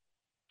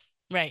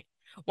 Right.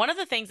 One of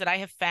the things that I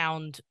have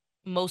found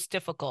most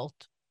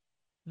difficult,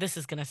 this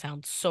is going to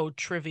sound so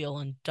trivial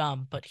and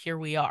dumb, but here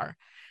we are.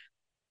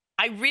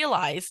 I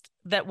realized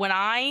that when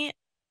my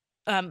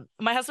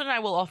husband and I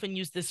will often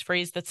use this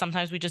phrase that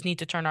sometimes we just need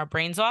to turn our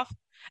brains off.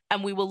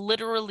 And we will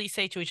literally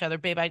say to each other,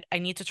 babe, I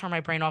need to turn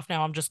my brain off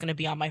now. I'm just going to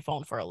be on my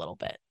phone for a little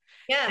bit.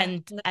 Yeah.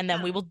 And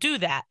then we will do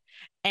that.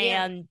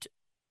 Yeah. And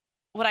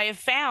what I have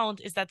found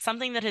is that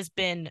something that has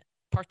been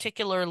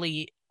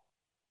particularly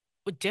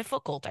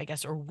difficult, I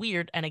guess, or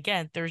weird, and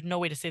again, there's no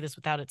way to say this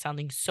without it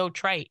sounding so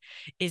trite,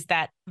 is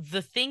that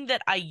the thing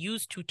that I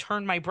use to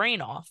turn my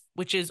brain off,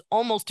 which is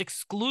almost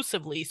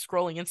exclusively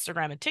scrolling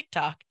Instagram and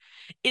TikTok,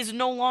 is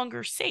no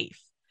longer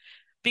safe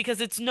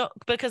because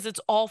it's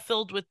all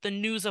filled with the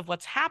news of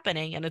what's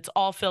happening, and it's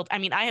all filled. I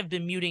mean, I have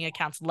been muting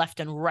accounts left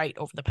and right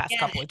over the past Yeah.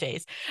 couple of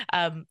days.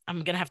 I'm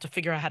gonna have to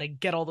figure out how to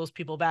get all those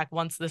people back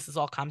once this is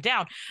all calmed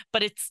down.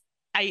 But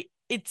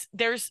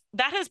there's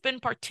that has been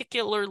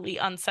particularly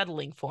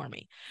unsettling for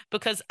me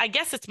because I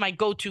guess it's my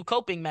go-to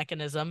coping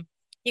mechanism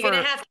You're going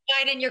to for have to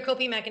find in your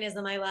coping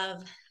mechanism, I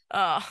love.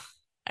 uh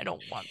I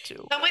don't want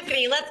to. Come with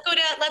me. Let's go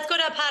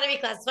to a pottery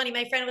class. It's funny.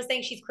 My friend was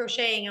saying she's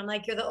crocheting. I'm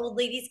like, you're the old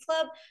ladies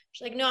club?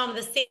 She's like, no, I'm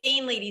the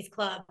sane ladies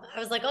club. I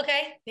was like,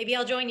 okay, maybe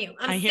I'll join you.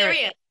 I'm I hear it.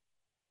 serious.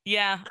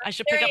 Yeah, I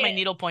should pick up my Serious.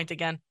 needlepoint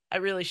again. I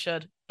really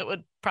should. It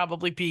would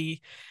probably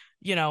be,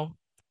 you know,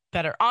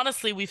 better.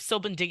 Honestly, we've still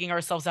been digging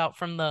ourselves out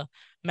from the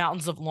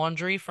mountains of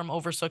laundry from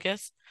over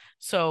Sukkot.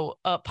 So,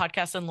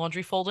 podcast and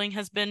laundry folding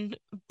has been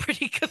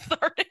pretty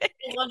cathartic.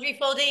 Laundry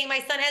folding. My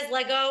son has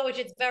Lego, which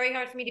it's very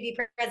hard for me to be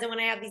present when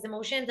I have these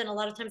emotions. And a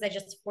lot of times I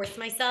just force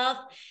myself.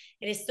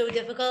 It is so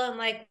difficult. I'm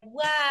like,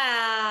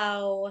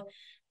 wow.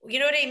 You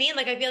know what I mean?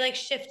 Like, I feel like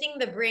shifting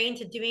the brain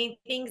to doing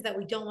things that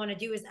we don't want to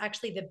do is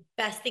actually the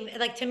best thing.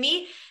 Like, to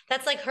me,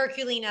 that's like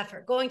Herculean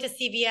effort. Going to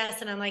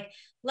CVS and I'm like,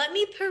 let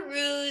me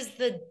peruse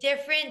the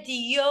different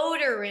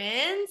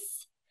deodorants.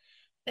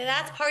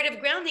 That's part of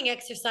grounding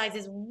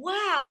exercises.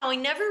 Wow, I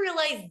never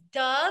realized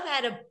Dove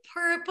had a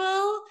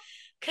purple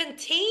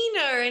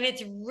container and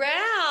it's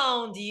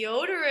round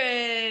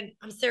deodorant.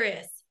 I'm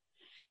serious.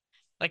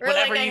 Like Or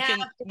like I have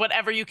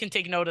whatever you can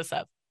take notice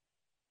of.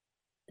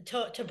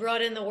 to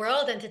broaden the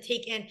world and to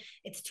take in,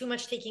 it's too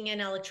much taking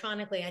in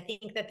electronically. I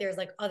think that there's,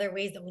 like, other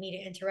ways that we need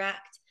to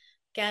interact,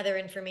 gather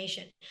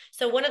information.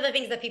 So one of the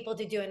things that people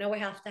do, I know we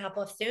have to hop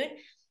off soon.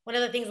 One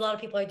of the things a lot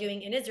of people are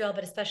doing in Israel,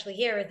 but especially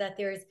here, is that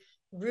there's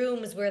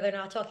rooms where they're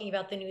not talking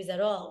about the news at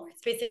all.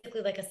 It's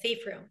basically like a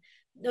safe room.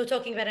 No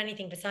talking about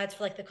anything besides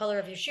for, like, the color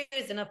of your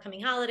shoes, an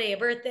upcoming holiday, a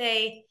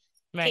birthday,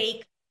 Right.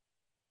 cake.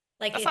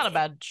 Like, That's not a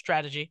bad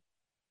strategy.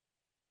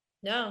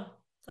 no,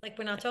 it's like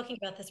we're not talking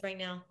about this right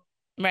now.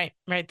 Right,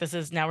 right. This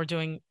is now we're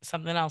doing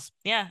something else.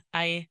 Yeah,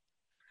 And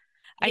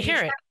I if you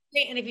hear it.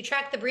 track, and if you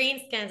track the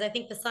brain scans, I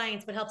think the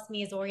science, what helps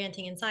me is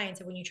orienting in science.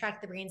 So when you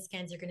track the brain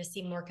scans, you're going to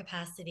see more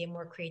capacity and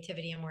more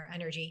creativity and more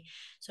energy.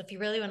 So if you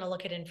really want to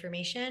look at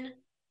information,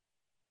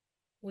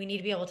 we need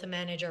to be able to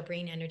manage our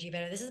brain energy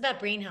better. This is about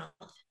brain health.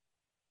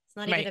 It's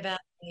not even Right, about,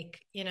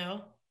 like,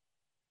 right.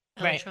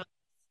 electronics.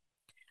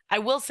 I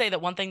will say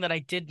that one thing that I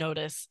did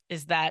notice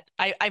is that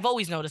I've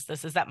always noticed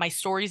this is that my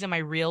stories and my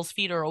Reels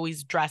feed are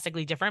always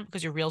drastically different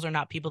because your Reels are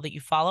not people that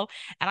you follow.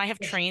 And I have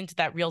trained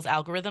that Reels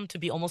algorithm to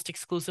be almost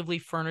exclusively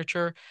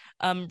furniture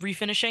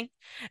refinishing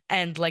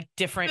and like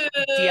different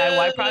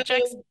DIY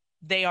projects.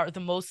 They are the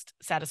most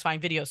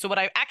satisfying videos. So what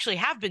I actually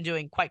have been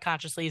doing quite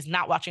consciously is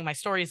not watching my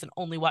stories and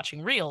only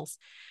watching Reels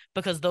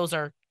because those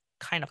are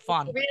kind of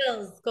fun.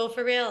 Reels, go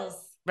for reels.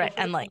 Go Right. for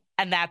And like,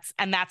 reels.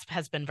 and that's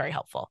has been very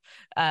helpful.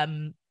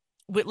 Um,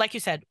 like you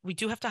said, we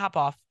do have to hop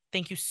off.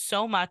 Thank you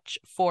so much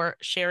for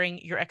sharing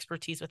your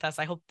expertise with us.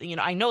 I hope,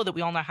 I know that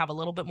we all now have a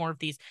little bit more of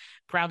these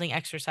grounding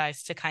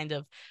exercise to kind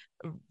of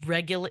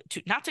regulate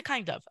to not to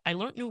kind of, I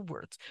learned new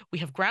words. We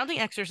have grounding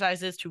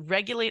exercises to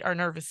regulate our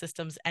nervous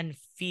systems and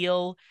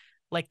feel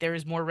like there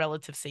is more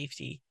relative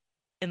safety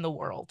in the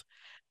world.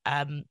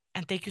 And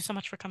thank you so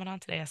much for coming on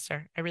today,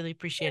 Esther. I really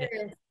appreciate it.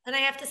 And I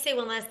have to say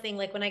one last thing,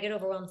 like when I get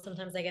overwhelmed,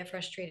 sometimes I get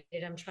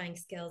frustrated. I'm trying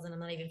skills and I'm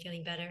not even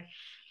feeling better.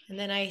 And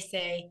then I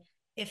say,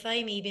 if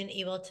I'm even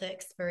able to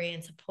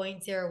experience a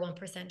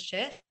 0.01%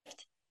 shift,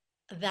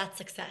 that's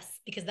success,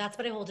 because that's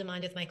what I hold in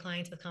mind with my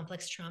clients with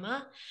complex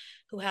trauma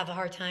who have a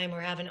hard time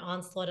or have an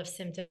onslaught of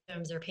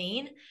symptoms or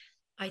pain.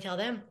 I tell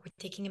them we're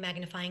taking a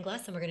magnifying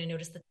glass and we're going to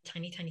notice the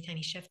tiny, tiny,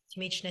 tiny shift.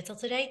 You made schnitzel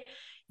today.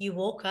 You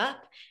woke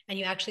up and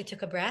you actually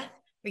took a breath,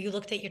 or you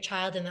looked at your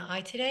child in the eye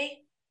today,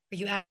 or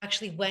you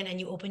actually went and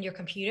you opened your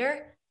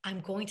computer. I'm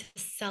going to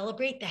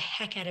celebrate the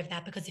heck out of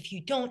that, because if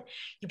you don't,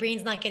 your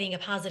brain's not getting a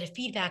positive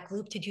feedback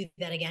loop to do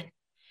that again.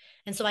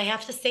 And so I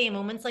have to say, in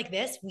moments like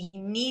this, we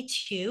need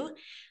to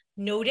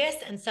notice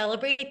and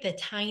celebrate the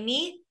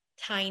tiny,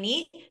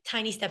 tiny,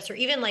 tiny steps, or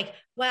even like,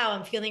 wow,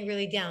 I'm feeling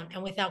really down,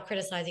 and without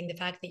criticizing the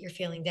fact that you're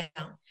feeling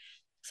down.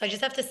 So I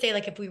just have to say,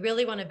 like, if we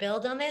really want to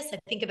build on this, I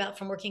think about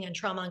from working on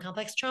trauma and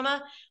complex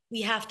trauma,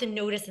 we have to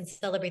notice and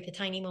celebrate the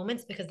tiny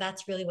moments, because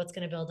that's really what's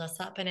going to build us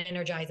up and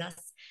energize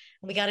us.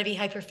 And we got to be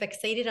hyper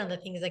fixated on the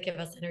things that give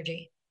us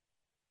energy.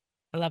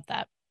 I love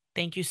that.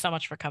 Thank you so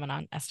much for coming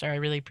on, Esther. I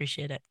really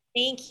appreciate it.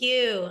 Thank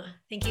you.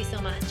 Thank you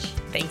so much.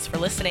 Thanks for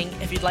listening.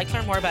 If you'd like to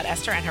learn more about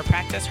Esther and her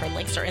practice, her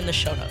links are in the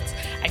show notes.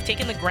 I've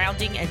taken the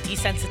grounding and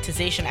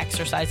desensitization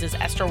exercises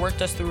Esther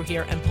worked us through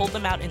here and pulled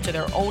them out into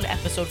their own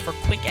episode for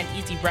quick and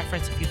easy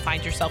reference if you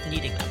find yourself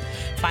needing them.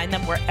 Find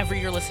them wherever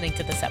you're listening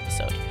to this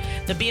episode.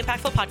 The Be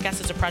Impactful podcast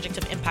is a project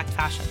of Impact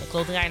Fashion, the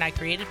clothing line I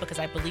created because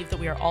I believe that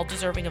we are all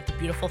deserving of the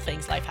beautiful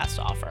things life has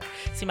to offer.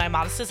 See my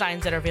modest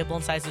designs that are available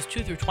in sizes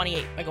 2 through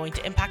 28 by going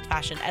to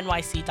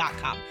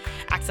impactfashionnyc.com.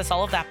 Access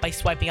all of that by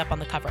swiping up on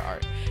the cover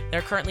art. There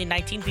are currently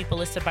 19 people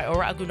listed by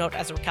Ora Agunot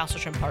as a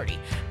recalcitrant party.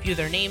 View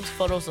their names,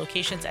 photos,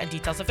 locations, and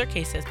details of their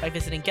cases by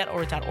visiting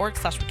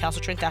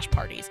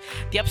getora.org/recalcitrant-parties.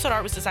 The episode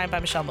art was designed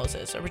by Michelle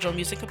Moses. Original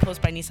music composed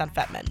by Nissan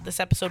Fetman. This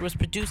episode was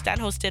produced and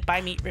hosted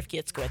by me,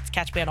 Rivki Itzkowitz.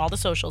 Catch me on all the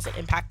socials at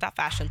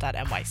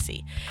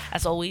impact.fashion.nyc.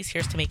 As always,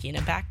 here's to making an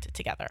impact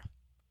together.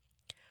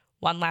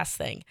 One last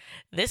thing.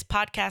 This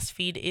podcast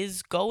feed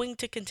is going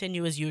to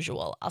continue as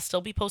usual. I'll still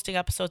be posting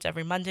episodes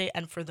every Monday,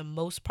 and for the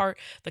most part,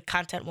 the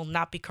content will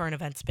not be current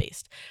events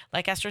based.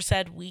 Like Esther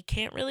said, we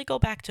can't really go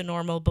back to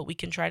normal, but we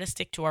can try to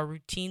stick to our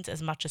routines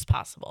as much as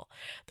possible.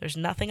 There's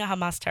nothing a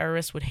Hamas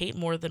terrorist would hate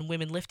more than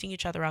women lifting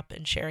each other up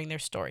and sharing their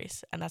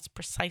stories, and that's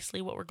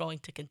precisely what we're going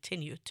to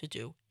continue to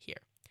do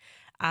here.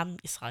 Am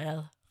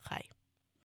Israel Chai.